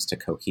really comes to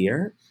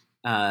cohere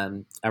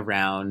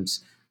around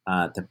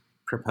the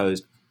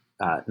proposed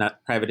not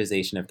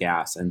privatization of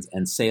gas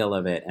and sale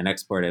of it and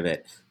export of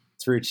it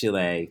through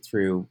Chile,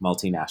 through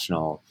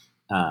multinational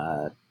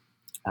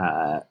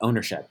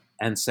ownership.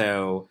 And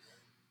so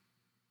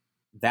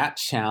that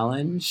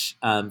challenge,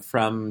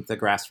 from the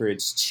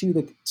grassroots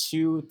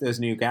to those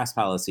new gas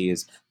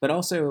policies, but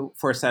also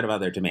for a set of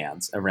other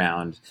demands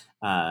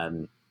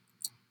um,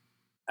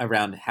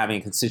 around having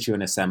a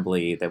constituent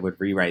assembly that would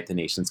rewrite the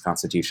nation's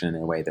constitution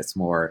in a way that's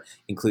more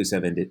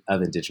inclusive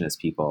of indigenous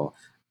people,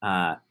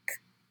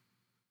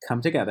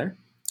 come together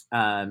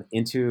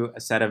into a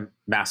set of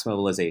mass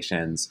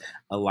mobilizations.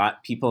 A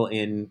lot people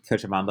in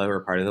Cochabamba, who are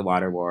part of the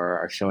water war,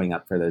 are showing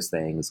up for those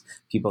things.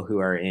 People who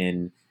are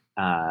in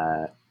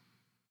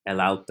El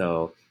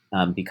Alto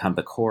become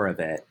the core of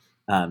it.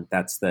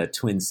 That's the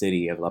twin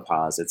city of La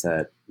Paz. It's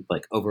a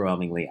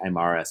overwhelmingly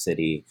Aymara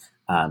city,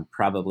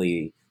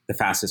 probably the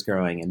fastest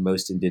growing and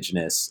most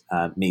indigenous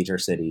major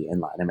city in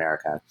Latin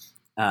America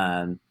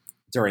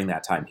during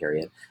that time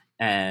period.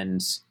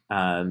 And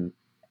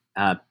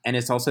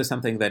it's also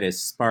something that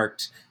is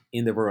sparked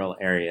in the rural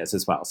areas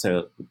as well.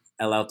 So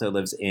El Alto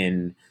lives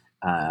in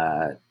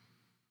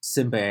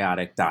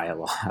symbiotic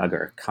dialogue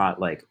or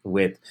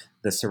with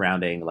the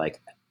surrounding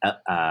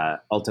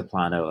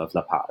Altiplano of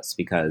La Paz,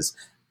 because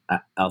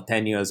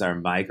Alteños are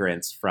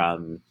migrants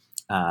from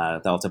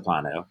the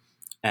Altiplano,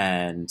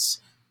 and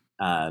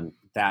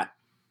that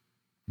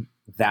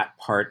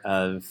part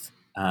of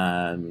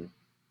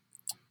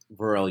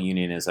rural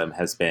unionism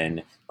has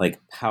been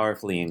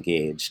powerfully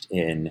engaged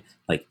in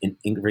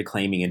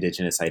reclaiming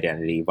indigenous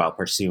identity while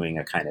pursuing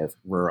a kind of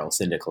rural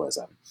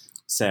syndicalism.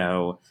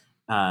 So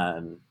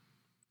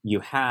you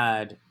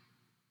had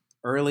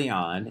early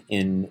on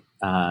in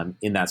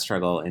that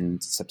struggle in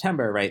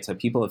September, right? So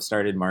people have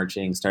started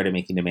marching, started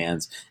making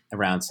demands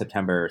around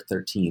September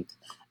 13th.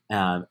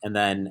 And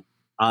then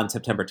on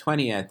September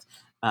 20th,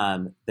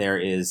 there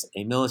is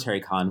a military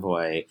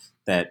convoy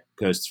that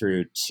goes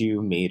through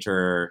two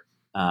major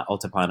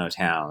Altiplano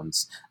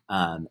towns.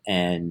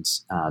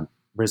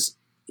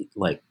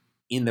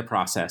 In the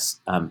process,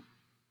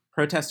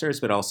 protesters,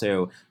 but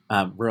also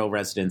rural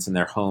residents in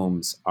their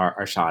homes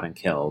are shot and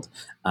killed,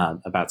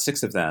 about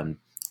 6 of them.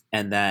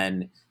 And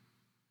then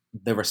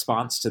the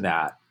response to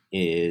that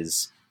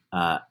is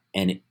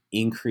an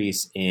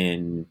increase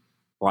in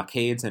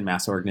blockades and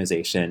mass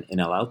organization in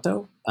El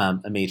Alto.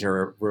 A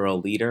major rural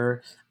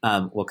leader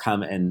will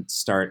come and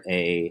start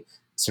a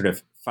sort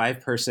of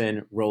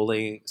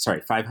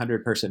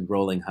 500-person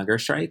rolling hunger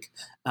strike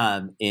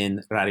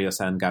in Radio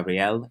San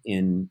Gabriel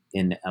in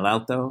El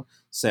Alto.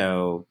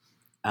 So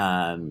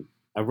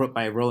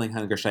by rolling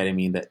hunger strike, I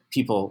mean that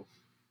people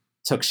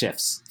took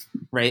shifts,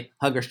 right?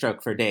 Hunger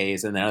stroke for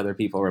days, and then other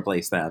people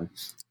replaced them.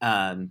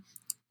 And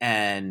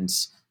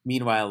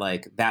meanwhile,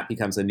 like that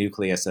becomes a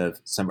nucleus of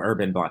some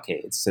urban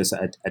blockades. So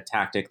it's a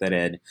tactic that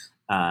had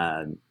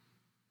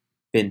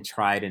been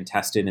tried and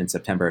tested in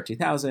September of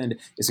 2000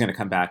 is going to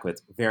come back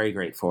with very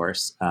great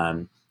force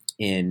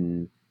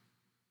in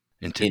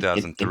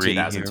 2003. In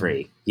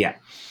 2003, yeah.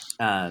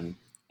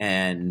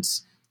 And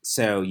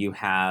so you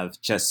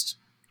have just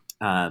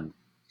tens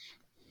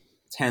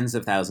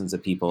of thousands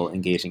of people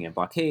engaging in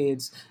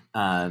blockades.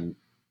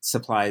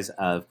 Supplies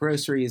of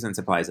groceries and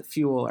supplies of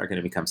fuel are going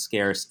to become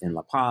scarce in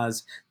La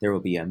Paz. There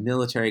will be a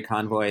military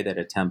convoy that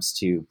attempts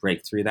to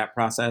break through that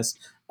process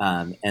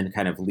and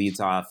kind of leads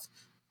off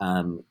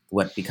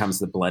what becomes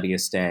the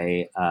bloodiest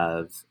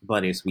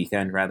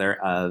weekend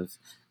of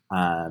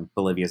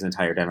Bolivia's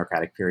entire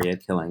democratic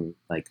period, killing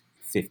like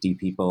 50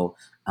 people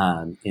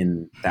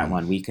in that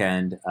one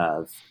weekend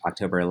of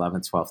October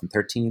 11th, 12th, and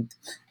 13th.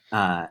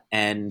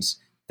 And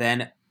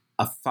then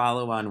a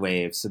follow-on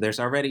wave. So there's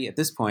already, at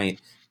this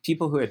point,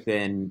 people who had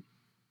been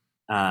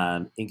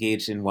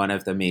engaged in one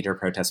of the major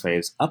protest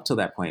waves up till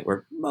that point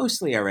were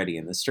mostly already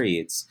in the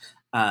streets.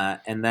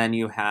 And then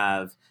you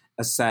have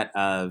a set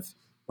of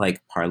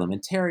like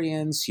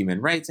parliamentarians, human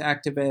rights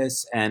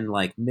activists, and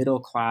like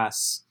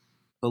middle-class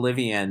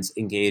Bolivians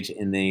engage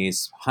in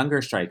these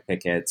hunger strike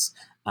pickets,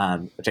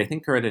 which I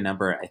think are at a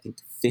number,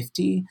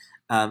 50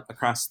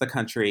 across the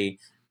country,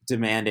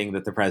 demanding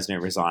that the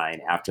president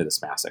resign after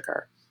this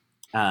massacre.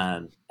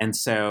 And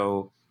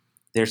so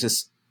there's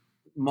just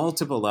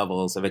multiple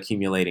levels of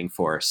accumulating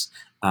force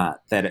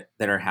that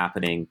are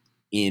happening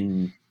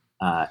in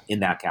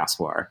that gas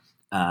war.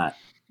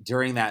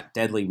 During that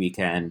deadly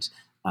weekend,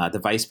 the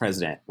vice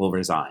president will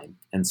resign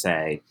and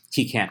say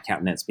he can't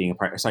countenance being a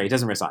part. Sorry, he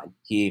doesn't resign.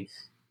 He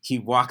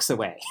walks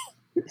away.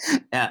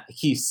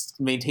 He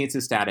maintains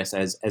his status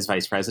as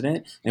vice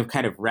president and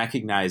kind of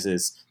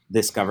recognizes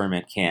this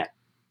government can't.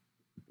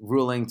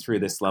 Ruling through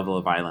this level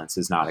of violence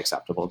is not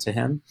acceptable to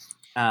him.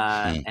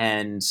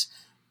 And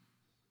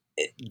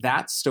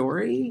that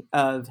story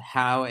of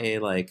how a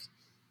like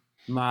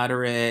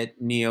moderate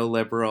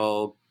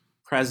neoliberal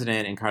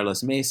president in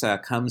Carlos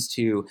Mesa comes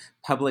to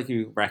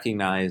publicly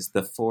recognize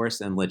the force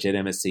and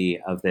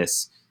legitimacy of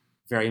this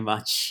very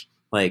much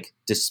like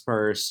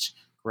dispersed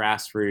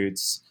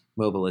grassroots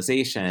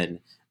mobilization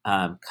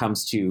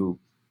comes to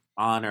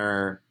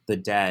honor the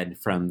dead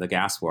from the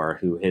gas war,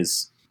 who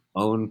his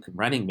own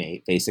running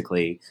mate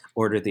basically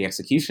ordered the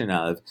execution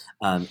of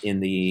in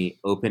the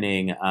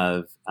opening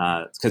of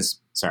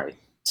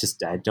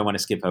I don't want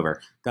to skip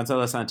over.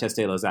 Gonzalo Sanchez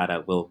de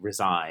Lozada will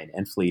resign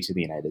and flee to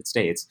the United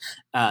States.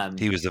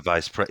 He was the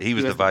vice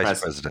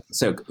president.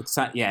 So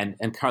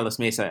and Carlos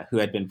Mesa, who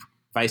had been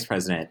vice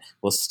president,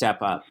 will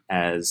step up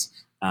as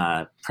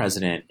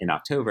president in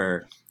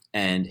October,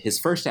 and his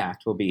first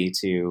act will be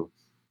to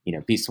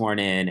be sworn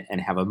in and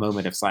have a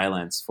moment of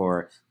silence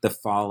for the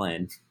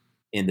fallen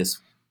in this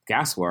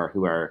gas war,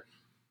 who are,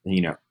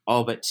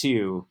 all but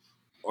two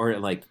or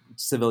like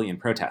civilian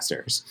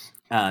protesters.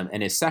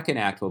 And his second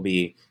act will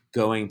be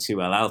going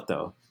to El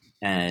Alto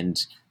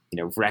and,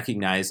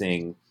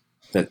 recognizing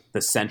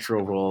the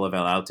central role of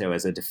El Alto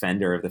as a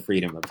defender of the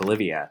freedom of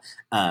Bolivia.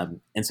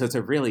 And so it's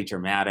a really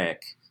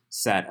dramatic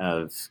set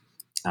of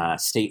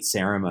state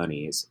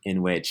ceremonies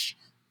in which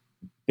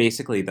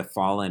basically the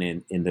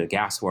fallen in the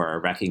gas war are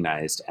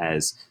recognized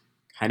as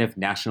kind of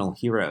national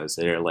heroes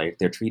that are like,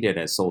 they're treated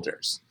as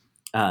soldiers.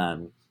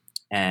 And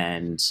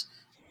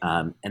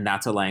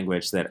that's a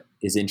language that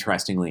is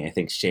interestingly, I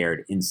think,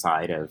 shared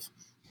inside of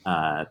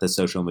the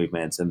social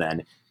movements and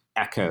then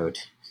echoed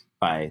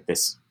by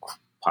this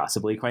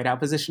possibly quite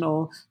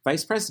oppositional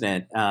vice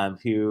president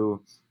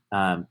who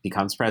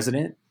becomes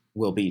president,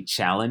 will be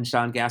challenged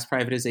on gas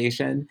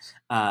privatization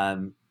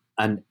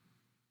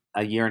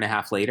a year and a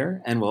half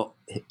later and will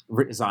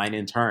resign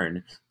in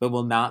turn, but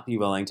will not be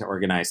willing to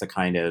organize the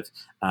kind of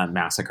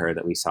massacre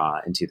that we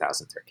saw in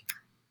 2003.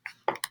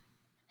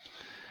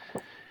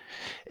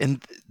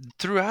 And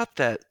throughout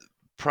that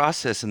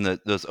process in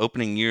those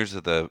opening years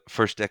of the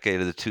first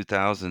decade of the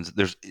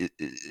 2000s,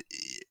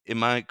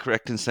 am I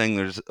correct in saying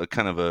there's a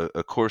kind of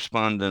a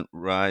correspondent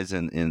rise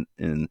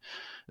in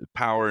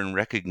power and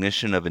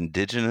recognition of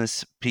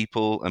indigenous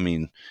people? I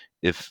mean,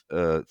 if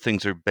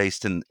things are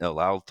based in El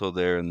Alto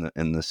there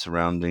in the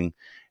surrounding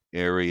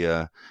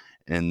area,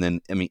 and then,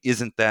 I mean,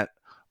 isn't that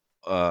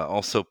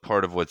also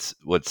part of what's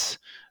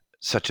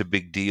such a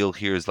big deal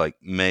here is like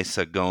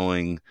Mesa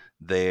going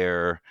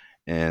there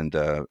and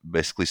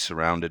basically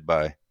surrounded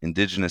by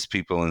indigenous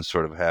people and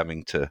sort of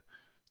having to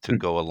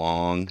go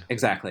along.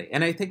 Exactly.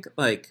 And I think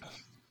like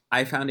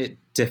I found it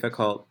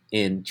difficult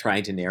in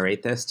trying to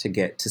narrate this to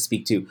get to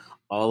speak to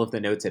all of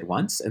the notes at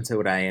once. And so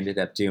what I ended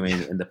up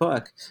doing in the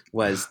book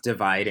was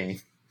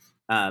dividing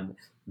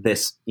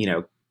this,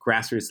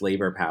 grassroots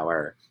labor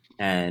power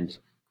and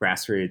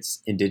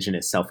grassroots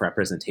indigenous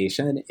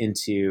self-representation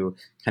into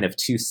kind of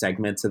two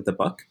segments of the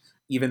book,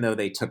 even though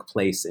they took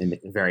place in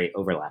a very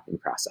overlapping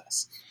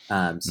process.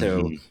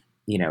 So,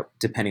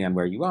 depending on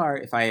where you are,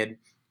 if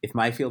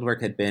my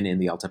fieldwork had been in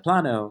the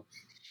Altiplano,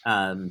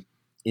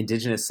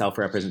 indigenous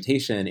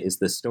self-representation is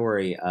the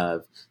story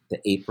of the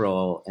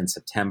April and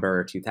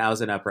September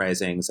 2000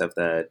 uprisings, of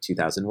the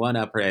 2001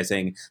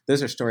 uprising.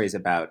 Those are stories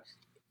about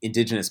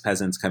indigenous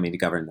peasants coming to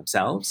govern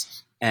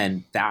themselves.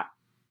 And that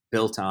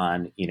built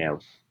on,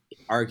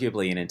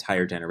 arguably an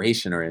entire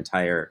generation or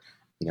entire,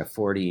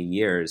 40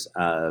 years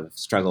of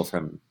struggle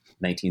from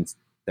the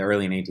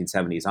early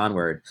 1970s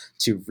onward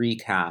to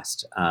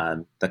recast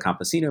the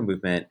campesino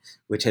movement,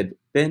 which had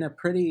been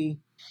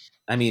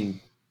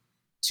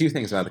two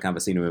things about the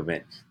campesino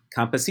movement.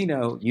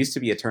 Campesino used to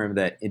be a term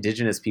that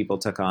indigenous people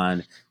took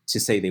on to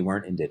say they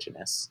weren't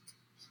indigenous.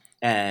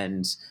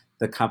 And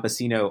the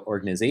campesino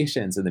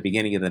organizations in the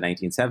beginning of the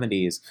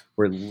 1970s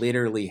were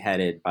literally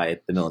headed by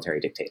the military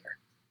dictator.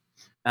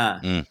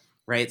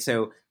 Right?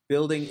 So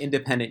building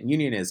independent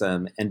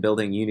unionism and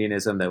building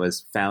unionism that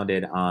was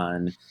founded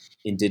on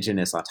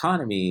indigenous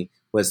autonomy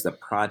was the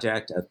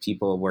project of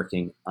people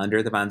working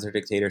under the Banzer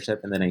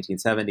dictatorship in the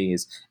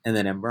 1970s, and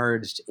then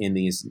emerged in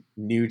these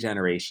new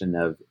generation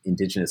of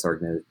indigenous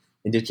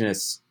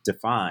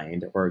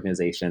defined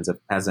organizations of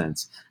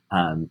peasants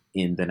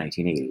in the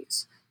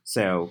 1980s.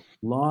 So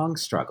long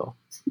struggle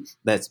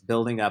that's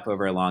building up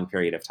over a long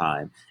period of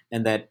time,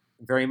 and that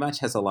very much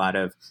has a lot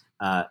of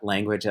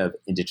language of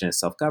indigenous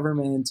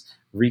self-government,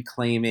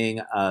 reclaiming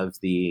of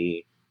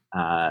the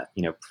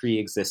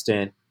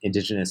pre-existent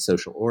indigenous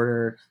social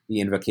order, the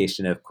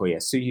invocation of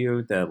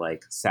Coyasuyu, the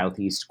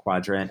southeast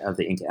quadrant of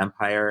the Inca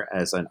Empire,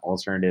 as an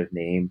alternative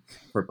name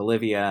for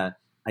Bolivia,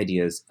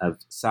 ideas of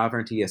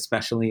sovereignty,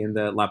 especially in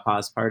the La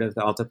Paz part of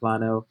the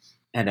Altiplano,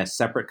 and a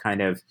separate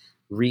kind of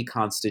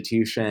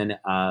reconstitution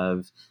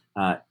of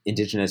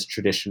indigenous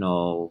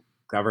traditional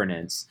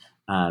governance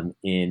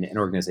in an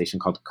organization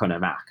called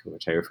CONAMAC,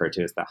 which I refer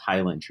to as the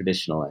Highland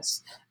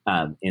Traditionalists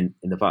in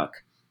the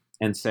book.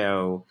 And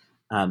so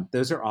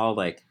those are all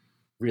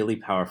really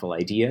powerful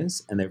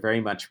ideas, and they're very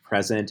much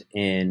present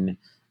in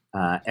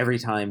every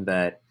time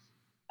that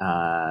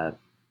I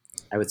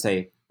would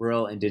say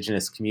rural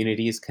indigenous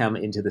communities come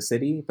into the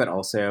city, but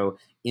also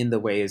in the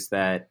ways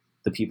that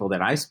the people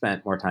that I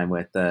spent more time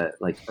with, the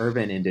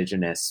urban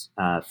indigenous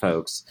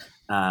folks,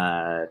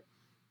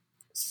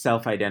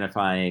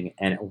 self-identifying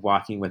and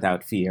walking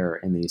without fear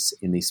in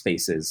these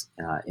spaces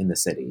in the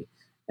city.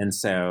 And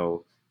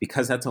so,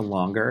 because that's a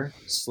longer,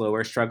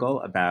 slower struggle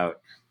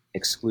about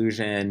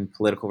exclusion,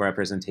 political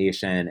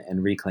representation,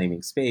 and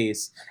reclaiming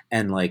space,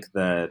 and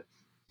the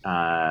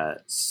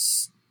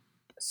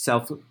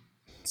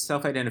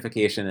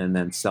self-identification and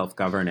then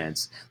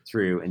self-governance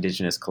through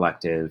indigenous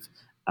collective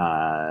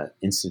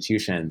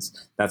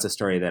institutions, that's a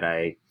story that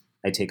I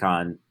take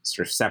on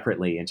sort of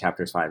separately in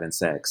chapters 5 and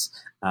 6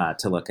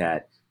 to look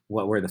at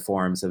what were the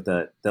forms of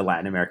the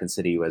Latin American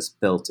city was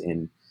built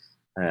in.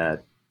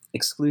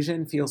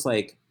 Exclusion feels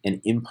like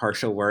an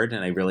impartial word,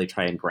 and I really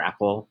try and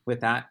grapple with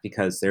that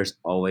because there's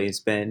always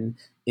been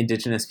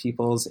indigenous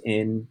peoples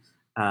in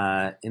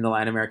the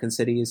Latin American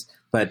cities,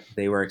 but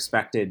they were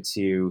expected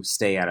to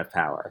stay out of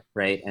power,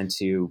 right, and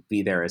to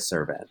be there as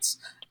servants.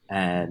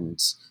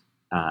 And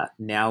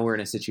now we're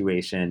in a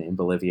situation in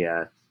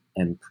Bolivia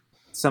and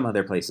some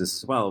other places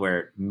as well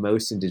where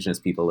most indigenous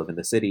people live in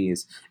the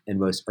cities, and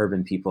most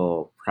urban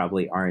people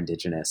probably are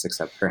indigenous,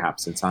 except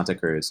perhaps in Santa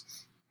Cruz.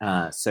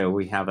 So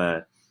we have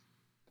a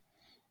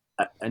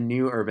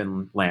new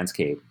urban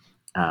landscape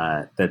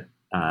that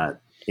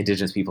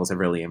indigenous peoples have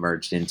really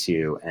emerged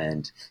into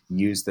and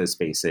use those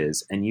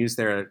spaces and use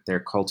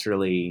their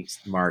culturally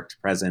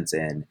marked presence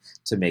in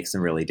to make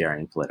some really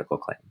daring political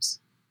claims.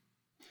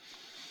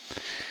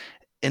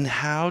 And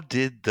how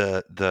did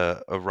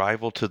the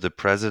arrival to the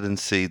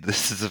presidency?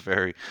 This is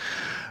a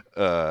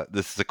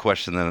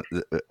question that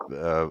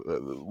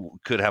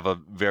could have a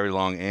very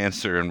long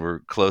answer, and we're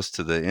close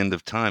to the end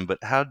of time.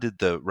 But how did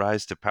the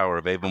rise to power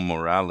of Evo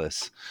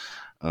Morales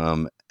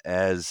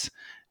as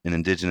an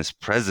indigenous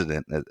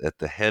president at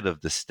the head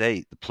of the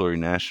state, the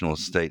plurinational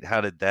state,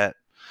 how did that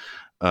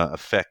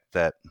affect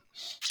that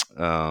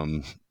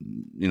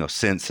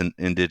sense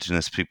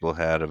indigenous people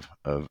had of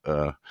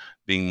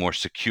being more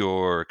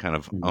secure, kind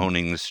of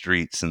owning the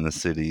streets and the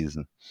cities?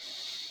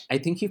 I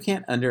think you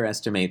can't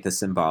underestimate the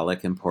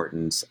symbolic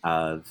importance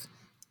of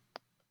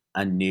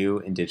a new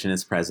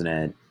indigenous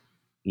president,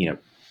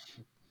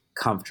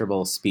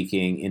 comfortable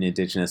speaking in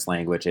indigenous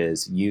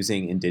languages,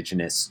 using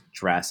indigenous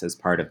dress as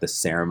part of the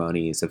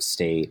ceremonies of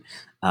state,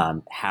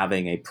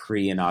 having a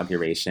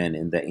pre-inauguration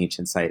in the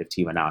ancient site of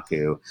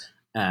Tiwanaku,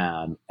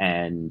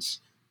 and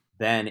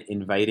then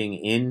inviting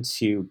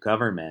into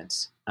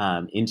government,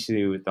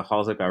 into the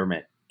halls of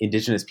government,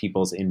 indigenous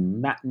peoples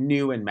in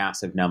new and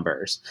massive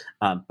numbers,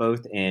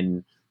 both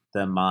in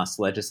the Mas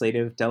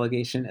legislative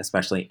delegation,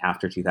 especially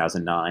after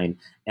 2009,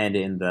 and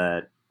in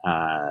the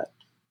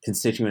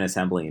Constituent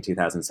Assembly in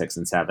 2006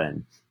 and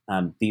 7.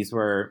 These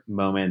were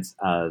moments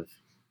of,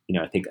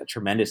 I think, a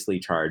tremendously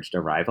charged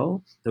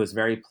arrival that was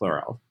very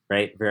plural,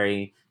 right?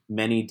 Very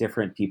many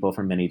different people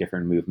from many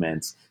different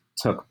movements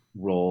took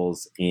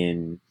roles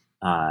in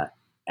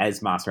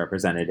as Mas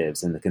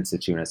representatives in the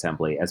Constituent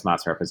Assembly, as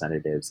Mas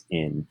representatives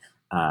in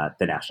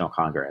the National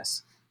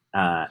Congress.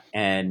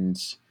 And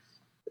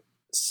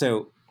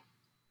so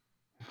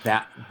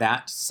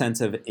that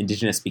sense of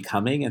indigenous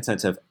becoming and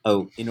sense of,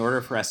 in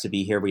order for us to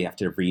be here, we have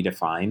to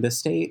redefine the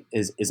state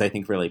is I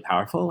think, really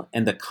powerful.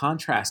 And the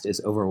contrast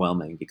is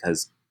overwhelming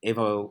because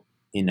Evo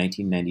in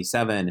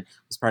 1997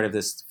 was part of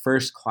this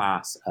first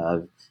class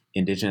of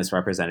indigenous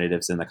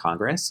representatives in the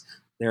Congress.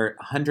 There are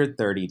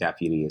 130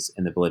 deputies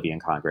in the Bolivian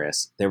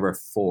Congress. There were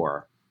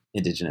 4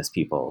 indigenous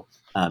people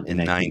in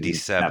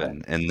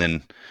 97. And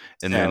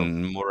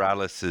then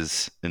Morales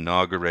is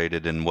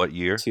inaugurated in what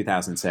year?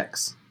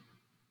 2006.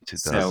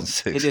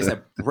 2006. So it is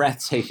a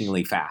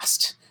breathtakingly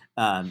fast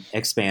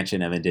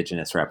expansion of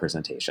indigenous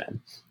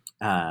representation.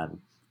 So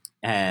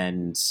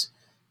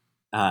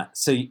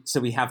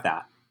we have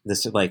that,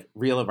 this like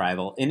real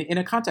arrival in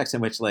a context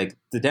in which like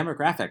the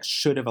demographics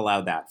should have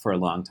allowed that for a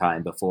long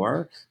time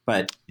before,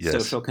 but yes.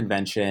 Social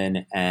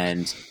convention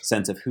and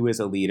sense of who is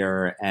a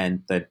leader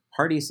and the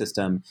party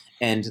system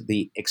and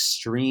the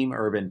extreme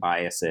urban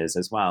biases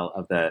as well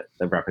of the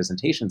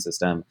representation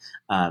system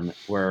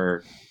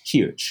were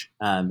huge.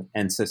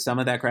 And so some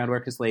of that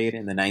groundwork is laid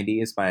in the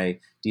 90s by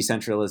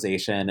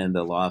decentralization and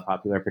the law of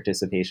popular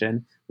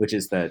participation, which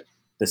is the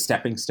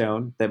stepping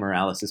stone that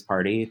Morales'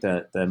 party,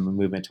 the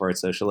movement towards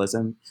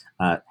socialism,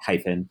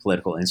 hyphen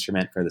political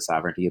instrument for the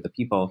sovereignty of the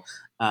people,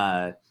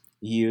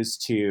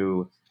 used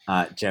to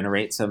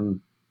generate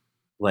some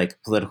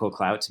like political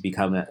clout to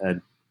become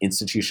an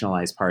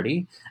institutionalized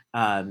party.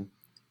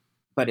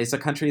 But it's a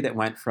country that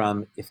went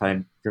from, if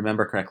I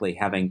remember correctly,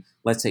 having,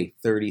 let's say,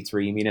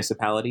 33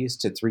 municipalities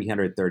to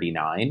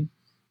 339.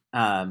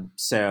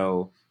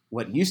 So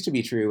what used to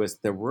be true was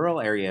the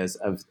rural areas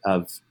of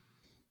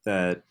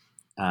the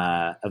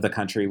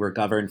country were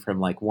governed from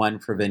like one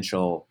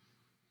provincial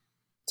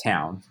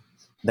town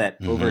that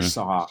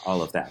oversaw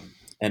all of them,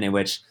 and in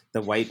which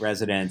the white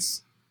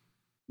residents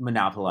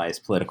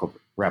monopolized political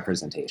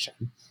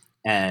representation.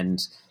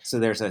 And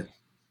so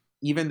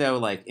even though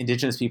like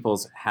indigenous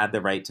peoples had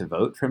the right to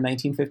vote from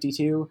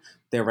 1952,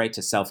 their right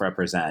to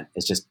self-represent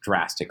is just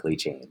drastically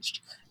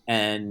changed.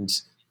 And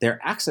their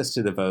access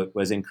to the vote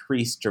was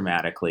increased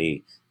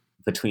dramatically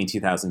between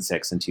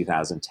 2006 and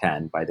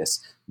 2010 by this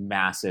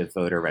massive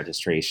voter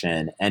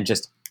registration and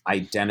just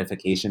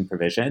identification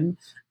provision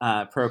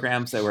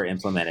programs that were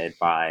implemented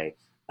by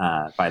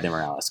the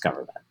Morales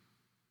government.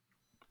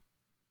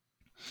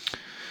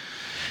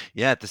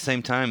 Yeah, at the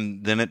same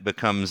time, then it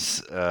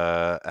becomes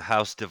a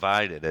house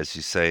divided, as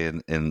you say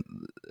in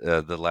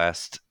the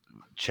last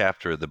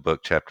chapter of the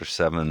book, chapter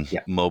 7,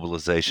 yeah.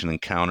 Mobilization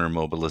and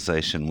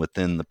counter-mobilization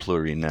within the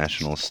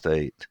plurinational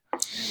state.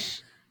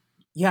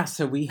 Yeah,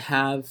 so we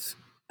have,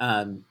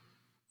 the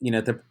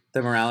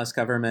Morales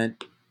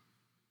government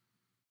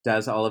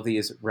does all of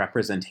these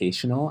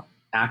representational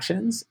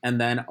actions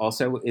and then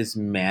also is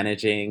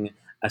managing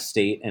a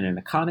state and an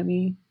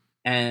economy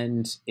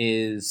and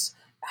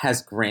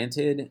has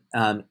granted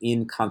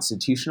in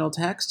constitutional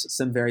text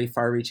some very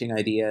far-reaching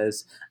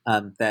ideas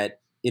that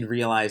it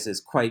realizes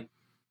quite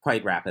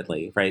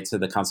rapidly, right? So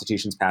the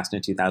Constitution's passed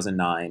in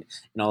 2009,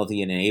 and all of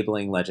the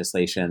enabling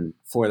legislation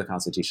for the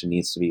Constitution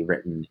needs to be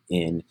written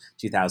in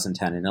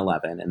 2010 and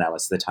 11, and that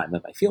was the time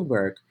of my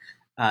fieldwork.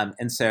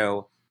 And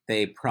so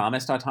they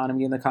promised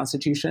autonomy in the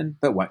Constitution,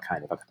 but what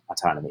kind of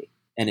autonomy?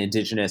 And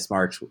Indigenous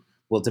March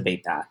will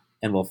debate that,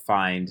 and will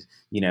find,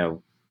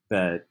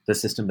 the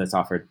system that's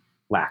offered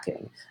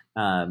lacking.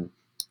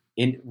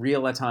 In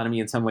real autonomy,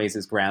 in some ways,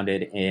 is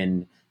grounded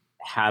in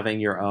having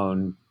your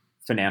own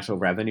financial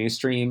revenue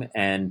stream,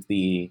 and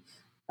the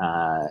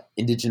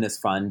Indigenous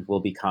Fund will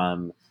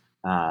become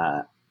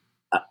a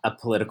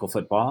political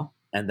football,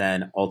 and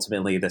then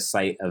ultimately the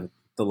site of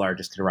the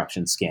largest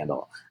corruption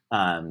scandal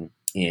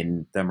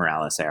in the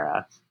Morales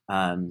era.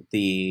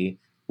 The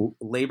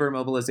labor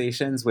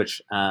mobilizations,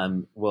 which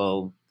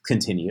will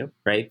continue,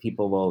 right?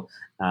 People will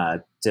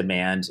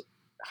demand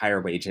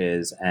higher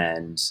wages,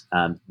 and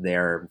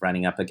they're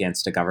running up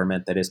against a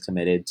government that is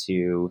committed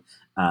to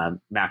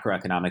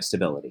macroeconomic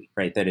stability,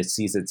 right? That it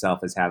sees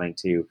itself as having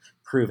to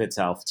prove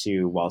itself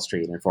to Wall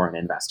Street and foreign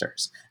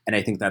investors. And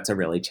I think that's a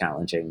really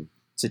challenging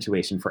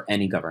situation for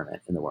any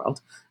government in the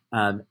world.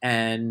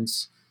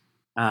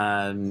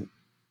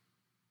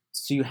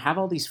 So you have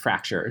all these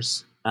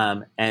fractures,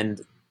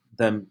 and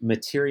the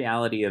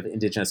materiality of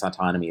indigenous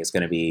autonomy is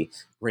going to be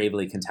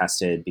gravely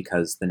contested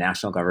because the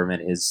national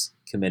government is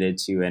committed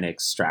to an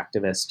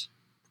extractivist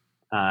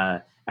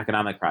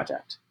economic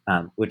project,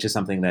 which is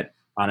something that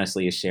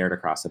honestly is shared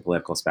across the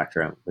political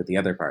spectrum with the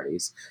other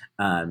parties.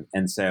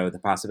 And so the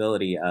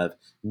possibility of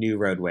new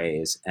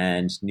roadways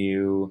and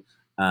new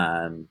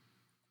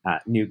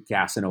new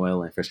gas and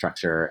oil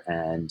infrastructure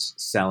and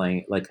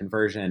selling, like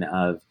conversion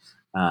of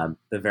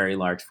the very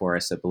large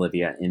forests of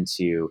Bolivia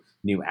into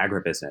new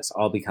agribusiness,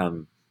 all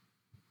become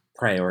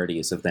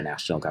priorities of the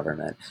national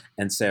government.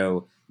 And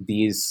so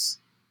these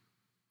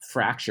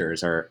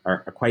fractures are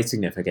quite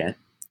significant.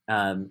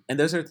 And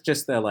those are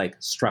just the like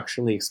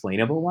structurally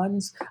explainable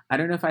ones. I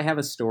don't know if I have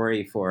a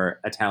story for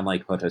a town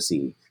like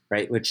Potosi,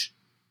 right, which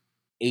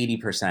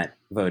 80%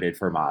 voted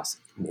for Moss,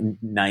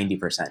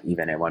 90%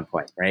 even at one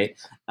point, right?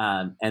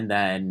 And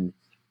then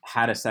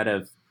had a set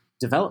of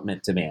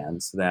development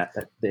demands that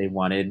they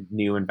wanted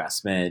new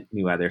investment,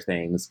 new other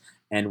things,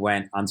 and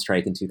went on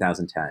strike in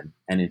 2010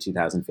 and in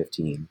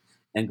 2015.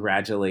 And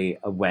gradually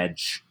a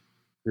wedge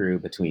grew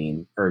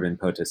between urban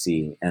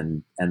Potosi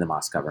and the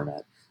Moss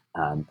government,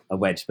 a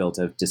wedge built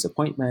of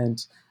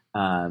disappointment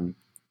and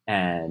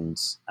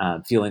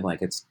feeling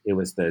like it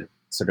was the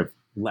sort of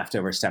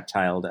leftover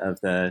stepchild of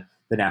the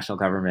national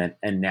government.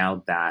 And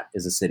now that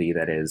is a city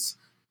that is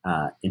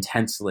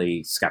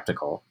intensely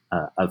skeptical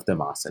of the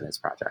Moss and his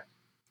project.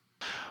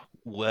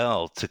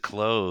 Well, to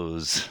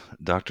close,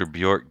 Dr.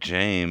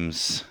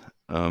 Bjork-James,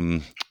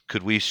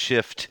 could we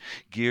shift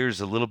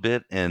gears a little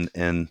bit and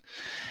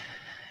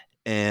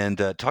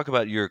talk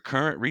about your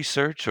current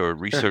research or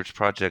research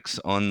projects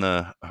on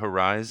the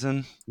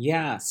horizon?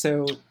 Yeah,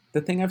 so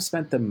the thing I've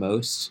spent the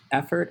most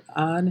effort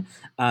on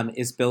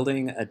is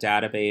building a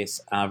database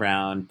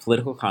around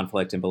political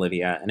conflict in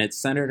Bolivia, and it's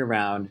centered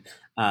around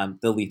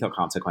the lethal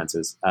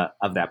consequences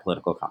of that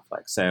political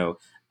conflict. So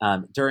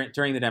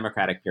during the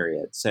democratic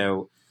period,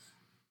 so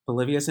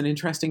Bolivia is an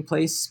interesting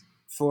place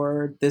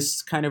for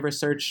this kind of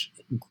research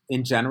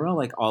in general,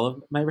 like all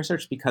of my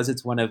research, because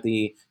it's one of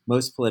the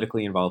most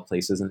politically involved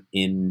places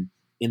in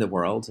the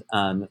world,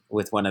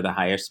 with one of the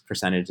highest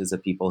percentages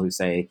of people who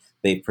say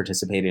they've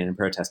participated in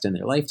protest in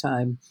their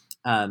lifetime.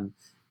 And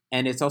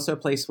it's also a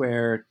place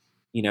where,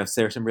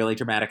 there are some really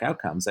dramatic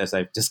outcomes, as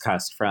I've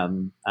discussed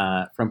from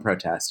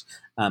protest.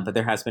 But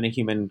there has been a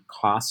human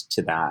cost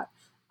to that.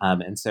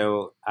 And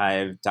so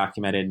I've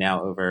documented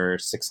now over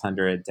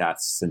 600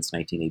 deaths since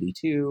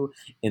 1982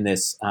 in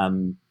this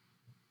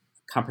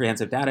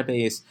comprehensive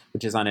database,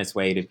 which is on its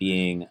way to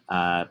being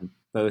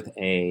both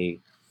a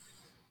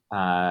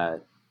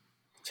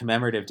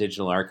commemorative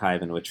digital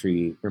archive in which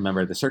we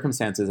remember the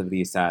circumstances of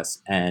these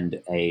deaths,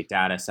 and a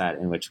data set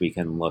in which we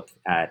can look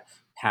at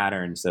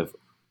patterns of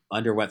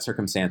under what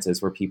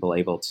circumstances were people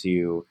able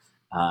to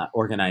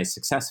organize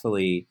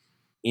successfully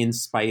in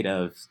spite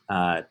of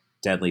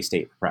deadly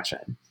state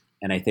repression.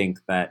 And I think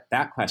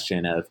that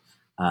question of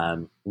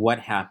what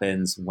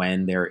happens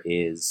when there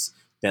is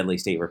deadly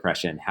state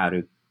repression, how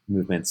do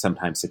movements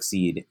sometimes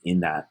succeed in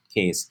that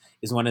case,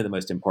 is one of the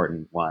most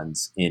important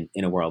ones in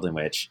a world in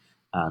which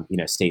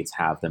states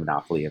have the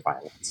monopoly of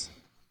violence.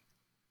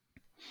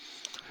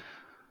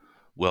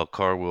 Well,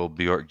 Carwil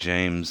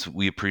Bjork-James,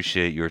 we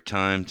appreciate your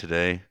time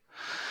today.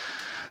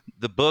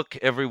 The book,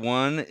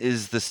 everyone,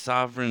 is The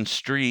Sovereign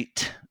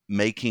Street,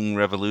 Making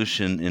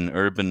Revolution in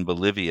Urban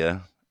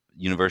Bolivia,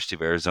 University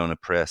of Arizona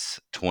Press,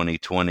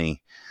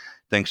 2020.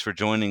 Thanks for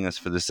joining us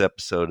for this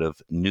episode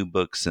of New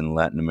Books in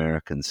Latin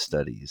American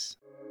Studies.